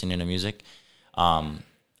match, listening to music.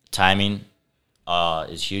 Timing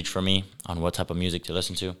is huge for me on what type of music to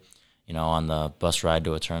listen to. On the bus ride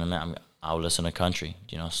to a tournament, I'll listen to country.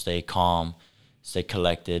 Stay calm, stay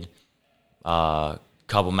collected.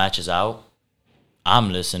 Couple matches out,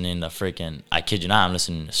 I'm listening to freaking, I kid you not, I'm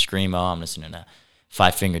listening to Screamo, I'm listening to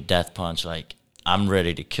Five Finger Death Punch. Like, I'm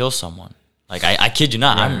ready to kill someone. Like, I kid you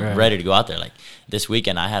not, I'm ready to go out there. Like, this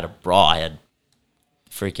weekend I had a brawl. I had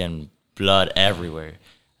freaking blood everywhere.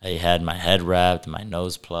 I had my head wrapped, my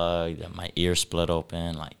nose plugged, my ear split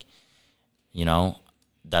open. Like,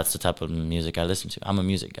 that's the type of music I listen to. I'm a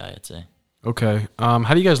music guy, I'd say. Okay.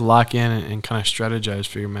 How do you guys lock in and kind of strategize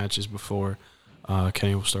for your matches before?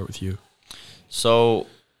 Kenny, we'll start with you. So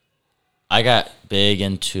I got big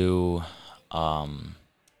into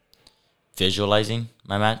visualizing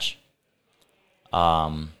my match.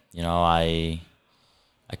 I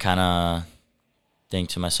kind of think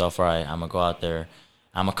to myself, all right, I'm going to go out there.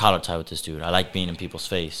 I'm a collar tie with this dude. I like being in people's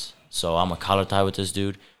face. So I'm a collar tie with this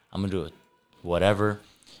dude. I'm going to do it, whatever.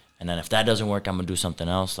 And then if that doesn't work, I'm going to do something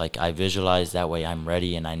else. Like, I visualize, that way I'm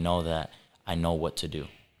ready and I know that I know what to do.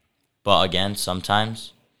 But again,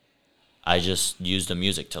 sometimes I just use the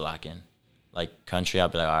music to lock in. Like country, I'll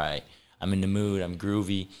be like, all right, I'm in the mood, I'm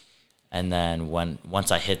groovy. And then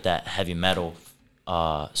once I hit that heavy metal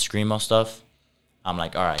screamo stuff, I'm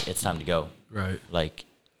like, all right, it's time to go. Right. Like,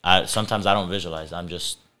 sometimes I don't visualize.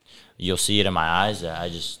 You'll see it in my eyes that I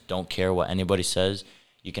just don't care what anybody says.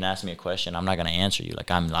 You can ask me a question, I'm not going to answer you.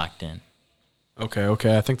 Like, I'm locked in.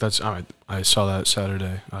 Okay. I think that's all right. I saw that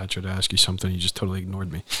Saturday. I tried to ask you something. You just totally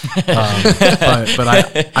ignored me.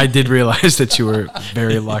 But I did realize that you were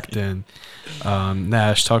very locked in.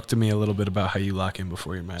 Nash, talk to me a little bit about how you lock in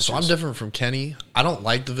before your matches. So I'm different from Kenny. I don't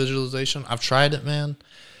like the visualization. I've tried it, man.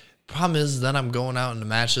 Problem is, then I'm going out into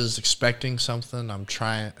matches expecting something. I'm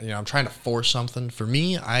trying to force something. For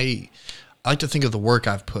me, I like to think of the work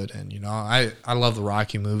I've put in. I love the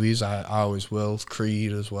Rocky movies. I always will.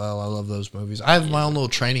 Creed as well. I love those movies. I have my own little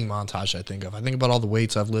training montage I think of. I think about all the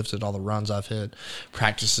weights I've lifted, all the runs I've hit,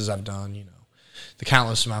 practices I've done, the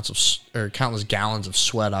countless gallons of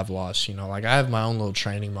sweat I've lost. Like, I have my own little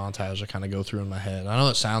training montage I kind of go through in my head. I know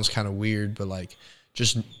it sounds kind of weird, but like,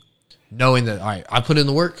 just knowing that, all right, I put in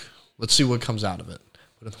the work. Let's see what comes out of it.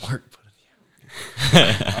 Put in the work.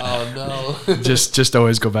 Oh no! just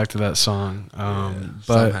always go back to that song.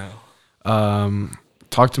 Somehow.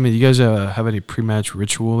 Talk to me. Do you guys have any pre-match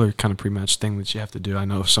ritual or kind of pre-match thing that you have to do? I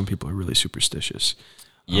know some people are really superstitious.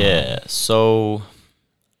 Yeah. So,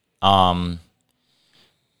 I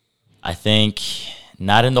think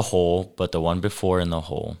not in the hole, but the one before in the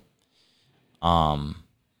hole, or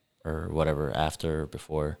whatever after or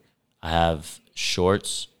before. I have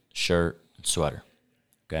shorts, shirt, and sweater.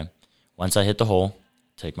 Okay. Once I hit the hole,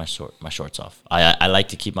 take my shorts off. I like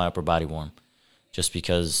to keep my upper body warm, just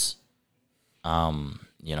because, you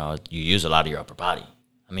use a lot of your upper body.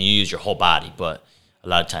 I mean, you use your whole body, but a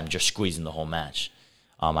lot of times you're squeezing the whole match.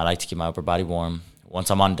 I like to keep my upper body warm. Once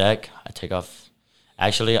I'm on deck, I take off.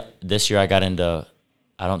 Actually, this year I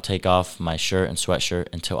don't take off my shirt and sweatshirt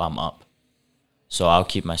until I'm up. So I'll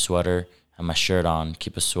keep my sweater and my shirt on,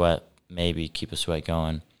 keep a sweat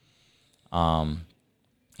going.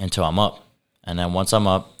 Until I'm up. And then once I'm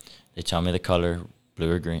up, they tell me the color,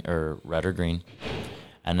 blue or green, or red or green.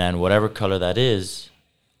 And then whatever color that is,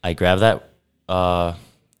 I grab that,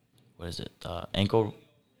 ankle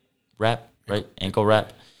wrap, right? Ankle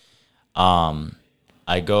wrap.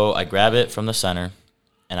 I grab it from the center,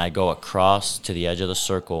 and I go across to the edge of the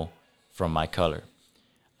circle from my color.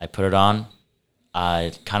 I put it on.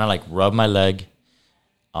 I kind of like rub my leg,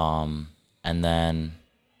 and then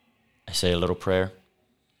I say a little prayer,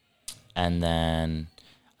 and then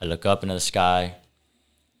I look up into the sky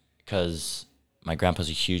because my grandpa's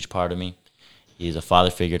a huge part of me. He's a father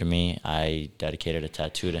figure to me. I dedicated a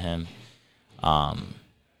tattoo to him. I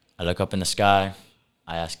look up in the sky.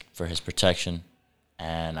 I ask for his protection,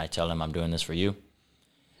 and I tell him I'm doing this for you.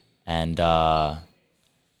 And then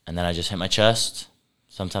I just hit my chest.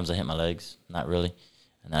 Sometimes I hit my legs, not really.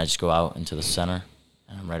 And then I just go out into the center,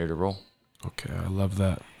 and I'm ready to roll. Okay, I love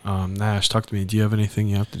that. Nash, talk to me. Do you have anything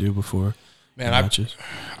you have to do before matches?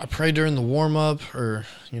 I pray during the warm-up, or,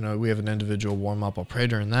 we have an individual warm-up. I'll pray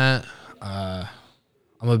during that. I'm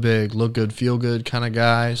a big look good, feel good kind of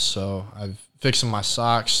guy, so I've fixing my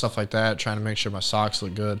socks, stuff like that, trying to make sure my socks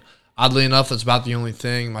look good. Oddly enough, that's about the only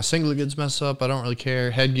thing. My singlet gets messed up. I don't really care.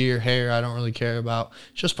 Headgear, hair, I don't really care about.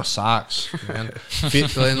 It's just my socks, man.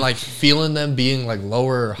 Feeling them being like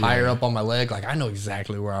lower or higher up on my leg. Like, I know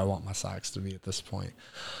exactly where I want my socks to be at this point.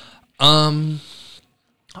 I'll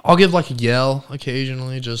give like a yell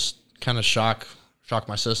occasionally, just kind of shock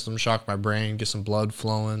my system, shock my brain, get some blood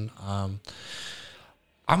flowing.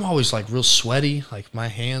 I'm always like real sweaty. Like, my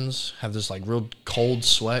hands have this like real cold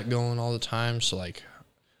sweat going all the time. So like,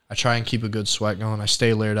 I try and keep a good sweat going. I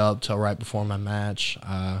stay layered up till right before my match.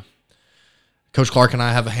 Coach Clark and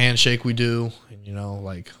I have a handshake we do, and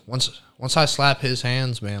like once I slap his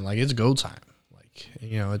hands, man, like it's go time. Like,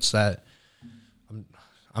 it's that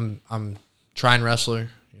I'm trying wrestler.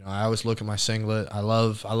 I always look at my singlet. I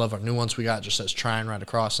love our new ones we got, just says Trine right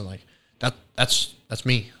across, and like that's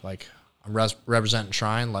me. Like, I'm representing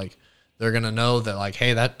Trine. Like, they're gonna know that, like,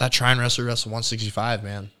 hey, that Trine wrestler wrestled 165,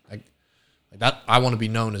 man. Like that, I want to be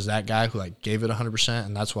known as that guy who like gave it 100%,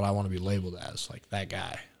 and that's what I want to be labeled as, like that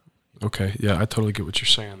guy. Okay, yeah, I totally get what you're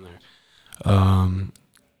saying there.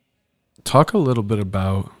 Talk a little bit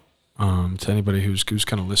about to anybody who's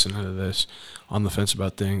kind of listening to this, on the fence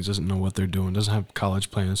about things, doesn't know what they're doing, doesn't have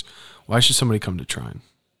college plans. Why should somebody come to Trine?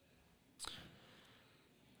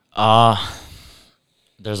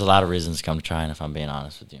 There's a lot of reasons to come to Trine, if I'm being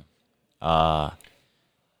honest with you.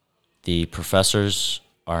 The professors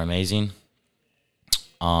are amazing.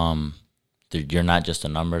 You're not just a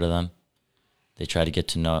number to them. They try to get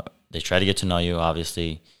to know you.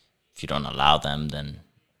 Obviously, if you don't allow them, then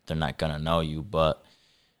they're not gonna know you. But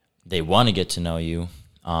they want to get to know you.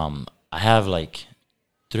 I have like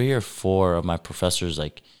 3 or 4 of my professors'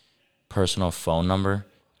 like personal phone number,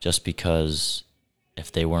 just because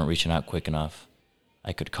if they weren't reaching out quick enough,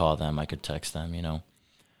 I could call them, I could text them.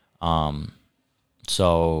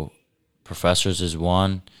 So professors is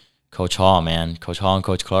one. Coach Hall, man. Coach Hall and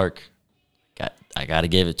Coach Clark. I got to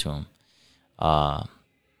give it to them.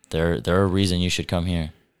 They're a reason you should come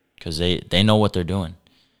here, because they know what they're doing.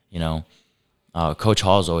 Coach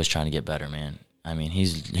Hall is always trying to get better, man. I mean,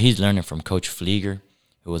 he's learning from Coach Flieger,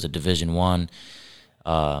 who was a Division I,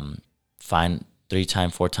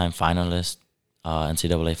 3-time, 4-time finalist,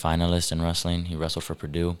 NCAA finalist in wrestling. He wrestled for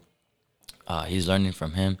Purdue. He's learning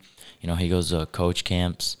from him. He goes to coach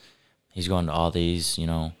camps. He's going to all these.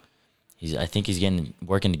 I think he's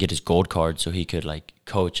working to get his gold card so he could like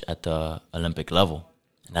coach at the Olympic level,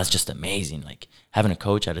 and that's just amazing. Like, having a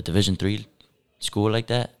coach at a Division III school like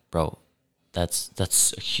that, bro, that's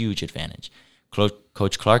a huge advantage.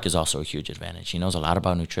 Coach Clark is also a huge advantage. He knows a lot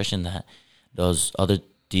about nutrition that those other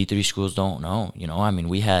D3 schools don't know. I mean,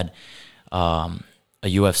 we had a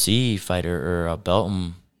UFC fighter or a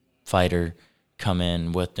Belton fighter come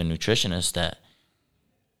in with the nutritionist that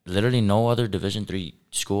literally no other Division III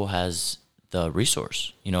school has the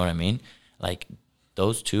resource. You know what I mean? Like,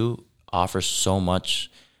 those two offer so much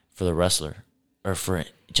for the wrestler, or for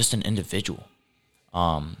just an individual.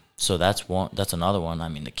 So that's another one. I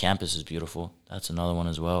mean, the campus is beautiful. That's another one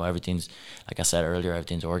as well. Everything's, like I said earlier,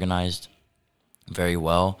 everything's organized very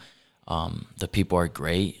well. The people are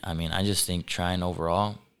great. I mean, I just think Trine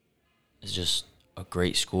overall is just a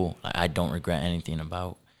great school. I don't regret anything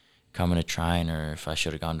about coming to Trine, or if I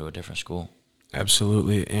should have gone to a different school.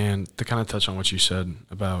 Absolutely. And to kind of touch on what you said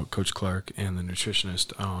about Coach Clark and the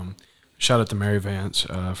nutritionist, shout out to Mary Vance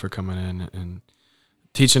for coming in and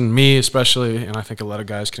teaching me especially, and I think a lot of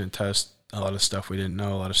guys can attest, a lot of stuff we didn't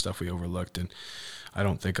know, a lot of stuff we overlooked, and I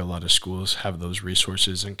don't think a lot of schools have those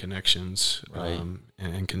resources and connections, right,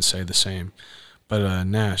 and can say the same. But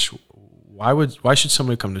Nash, why should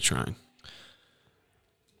somebody come to Trine?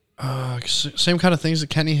 Same kind of things that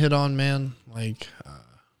Kenny hit on, man. Like,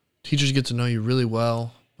 teachers get to know you really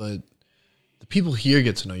well, but the people here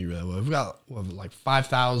get to know you really well. We've got like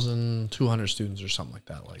 5,200 students or something like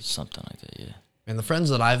that. Like something like that, yeah. And the friends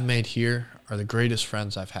that I've made here are the greatest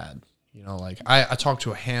friends I've had. You know, like I talk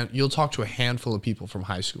to you'll talk to a handful of people from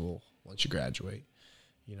high school once you graduate.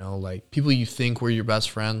 You know, like people you think were your best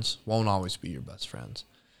friends won't always be your best friends.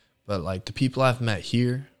 But like the people I've met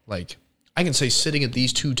here, like I can say sitting at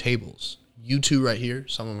these two tables, you two right here,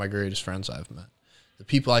 some of my greatest friends I've met. The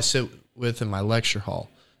people I sit with in my lecture hall,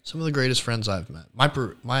 some of the greatest friends I've met.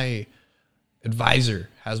 My advisor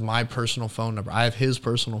has my personal phone number. I have his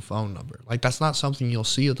personal phone number. Like, that's not something you'll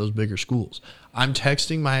see at those bigger schools. I'm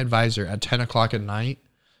texting my advisor at 10 o'clock at night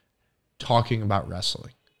talking about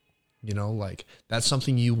wrestling. You know, like, that's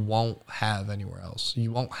something you won't have anywhere else.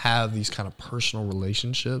 You won't have these kind of personal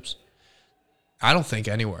relationships. I don't think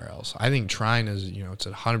anywhere else. I think Trine is, you know, it's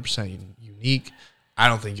 100% unique. I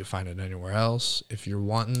don't think you'll find it anywhere else. If you're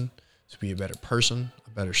wanting to be a better person, a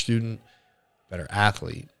better student, better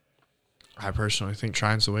athlete, I personally think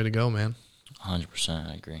Trine's the way to go, man. 100%,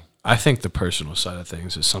 I agree. I think the personal side of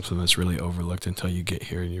things is something that's really overlooked until you get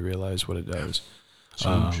here and you realize what it does.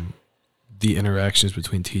 The interactions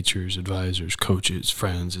between teachers, advisors, coaches,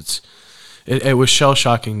 friends, it was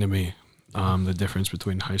shell-shocking to me, the difference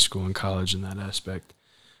between high school and college in that aspect.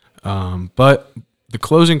 But the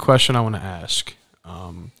closing question I want to ask,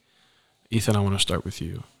 Ethan, I want to start with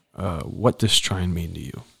you. What does Trine mean to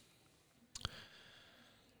you?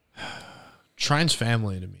 Trine's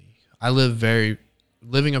family to me.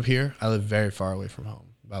 Living up here, I live very far away from home,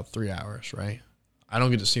 about 3 hours, right? I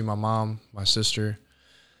don't get to see my mom, my sister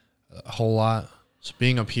a whole lot. So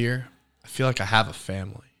being up here, I feel like I have a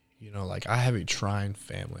family. You know, like I have a Trine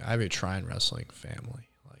family. I have a Trine wrestling family.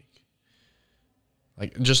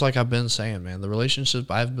 Like just like I've been saying, man, the relationships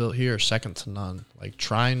I've built here are second to none. Like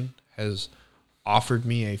Trine has offered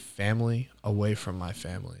me a family away from my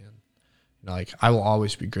family. And you know, like I will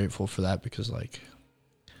always be grateful for that because like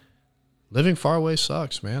living far away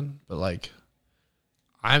sucks, man. But like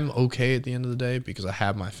I'm okay at the end of the day because I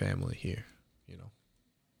have my family here, you know.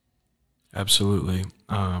 Absolutely.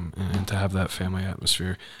 And to have that family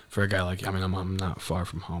atmosphere for a guy like, I mean, I'm not far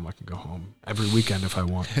from home. I can go home every weekend if I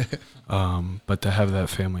want. But to have that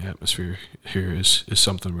family atmosphere here is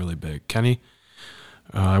something really big. Kenny,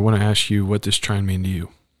 I want to ask you, what does Trine mean to you?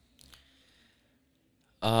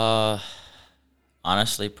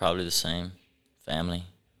 Honestly, probably the same. Family.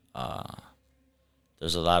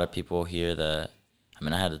 There's a lot of people here that, I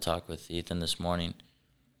mean, I had to talk with Ethan this morning.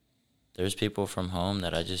 There's people from home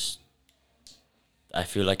that I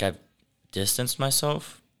feel like I've distanced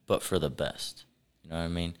myself, but for the best. You know what I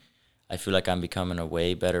mean? I feel like I'm becoming a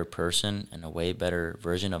way better person and a way better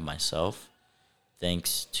version of myself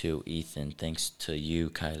thanks to Ethan, thanks to you,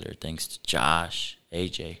 Kyler, thanks to Josh,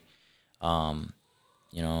 AJ.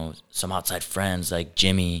 You know, some outside friends like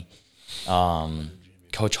Jimmy,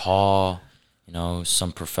 Coach Hall, you know,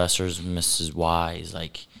 some professors, Mrs. Wise,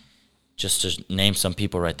 like, just to name some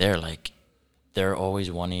people right there, like, they're always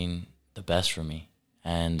wanting the best for me,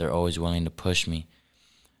 and they're always willing to push me,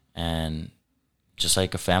 and just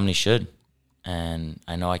like a family should. And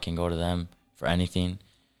I know I can go to them for anything,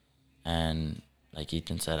 and like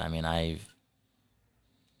Ethan said, I mean, a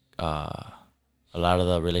lot of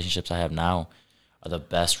the relationships I have now are the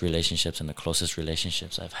best relationships and the closest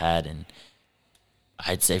relationships I've had, and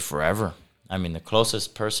I'd say forever. I mean, the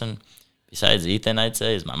closest person besides Ethan, I'd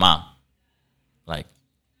say, is my mom. Like,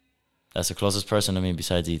 that's the closest person to me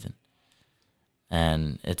besides Ethan.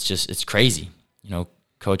 And it's crazy. You know,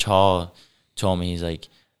 Coach Hall told me, he's like,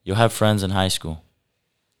 you'll have friends in high school,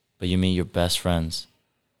 but you meet your best friends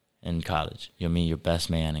in college. You'll meet your best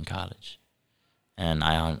man in college. And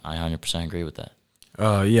I 100% agree with that.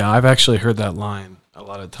 Yeah, I've actually heard that line a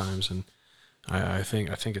lot of times, and I think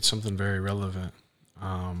it's something very relevant.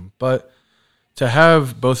 But to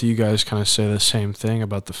have both of you guys kind of say the same thing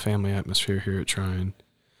about the family atmosphere here at Trine,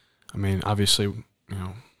 I mean, obviously, you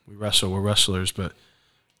know, we're wrestlers, but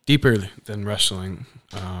deeper than wrestling,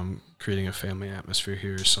 creating a family atmosphere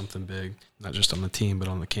here is something big, not just on the team, but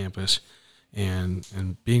on the campus.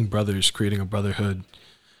 And being brothers, creating a brotherhood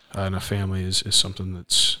and a family is something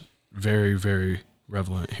that's very, very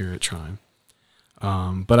relevant here at Trine.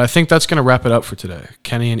 But I think that's going to wrap it up for today.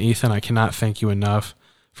 Kenny and Ethan, I cannot thank you enough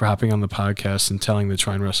for hopping on the podcast and telling the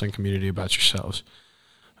Trine wrestling community about yourselves.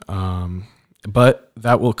 But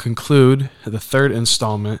that will conclude the third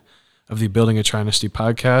installment of the Building a Trinity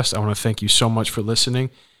podcast. I want to thank you so much for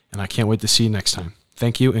listening, and I can't wait to see you next time.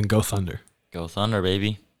 Thank you, and go Thunder. Go Thunder,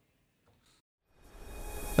 baby.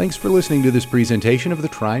 Thanks for listening to this presentation of the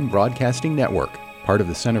Trine Broadcasting Network, part of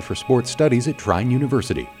the Center for Sports Studies at Trine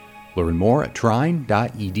University. Learn more at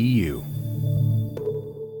trine.edu.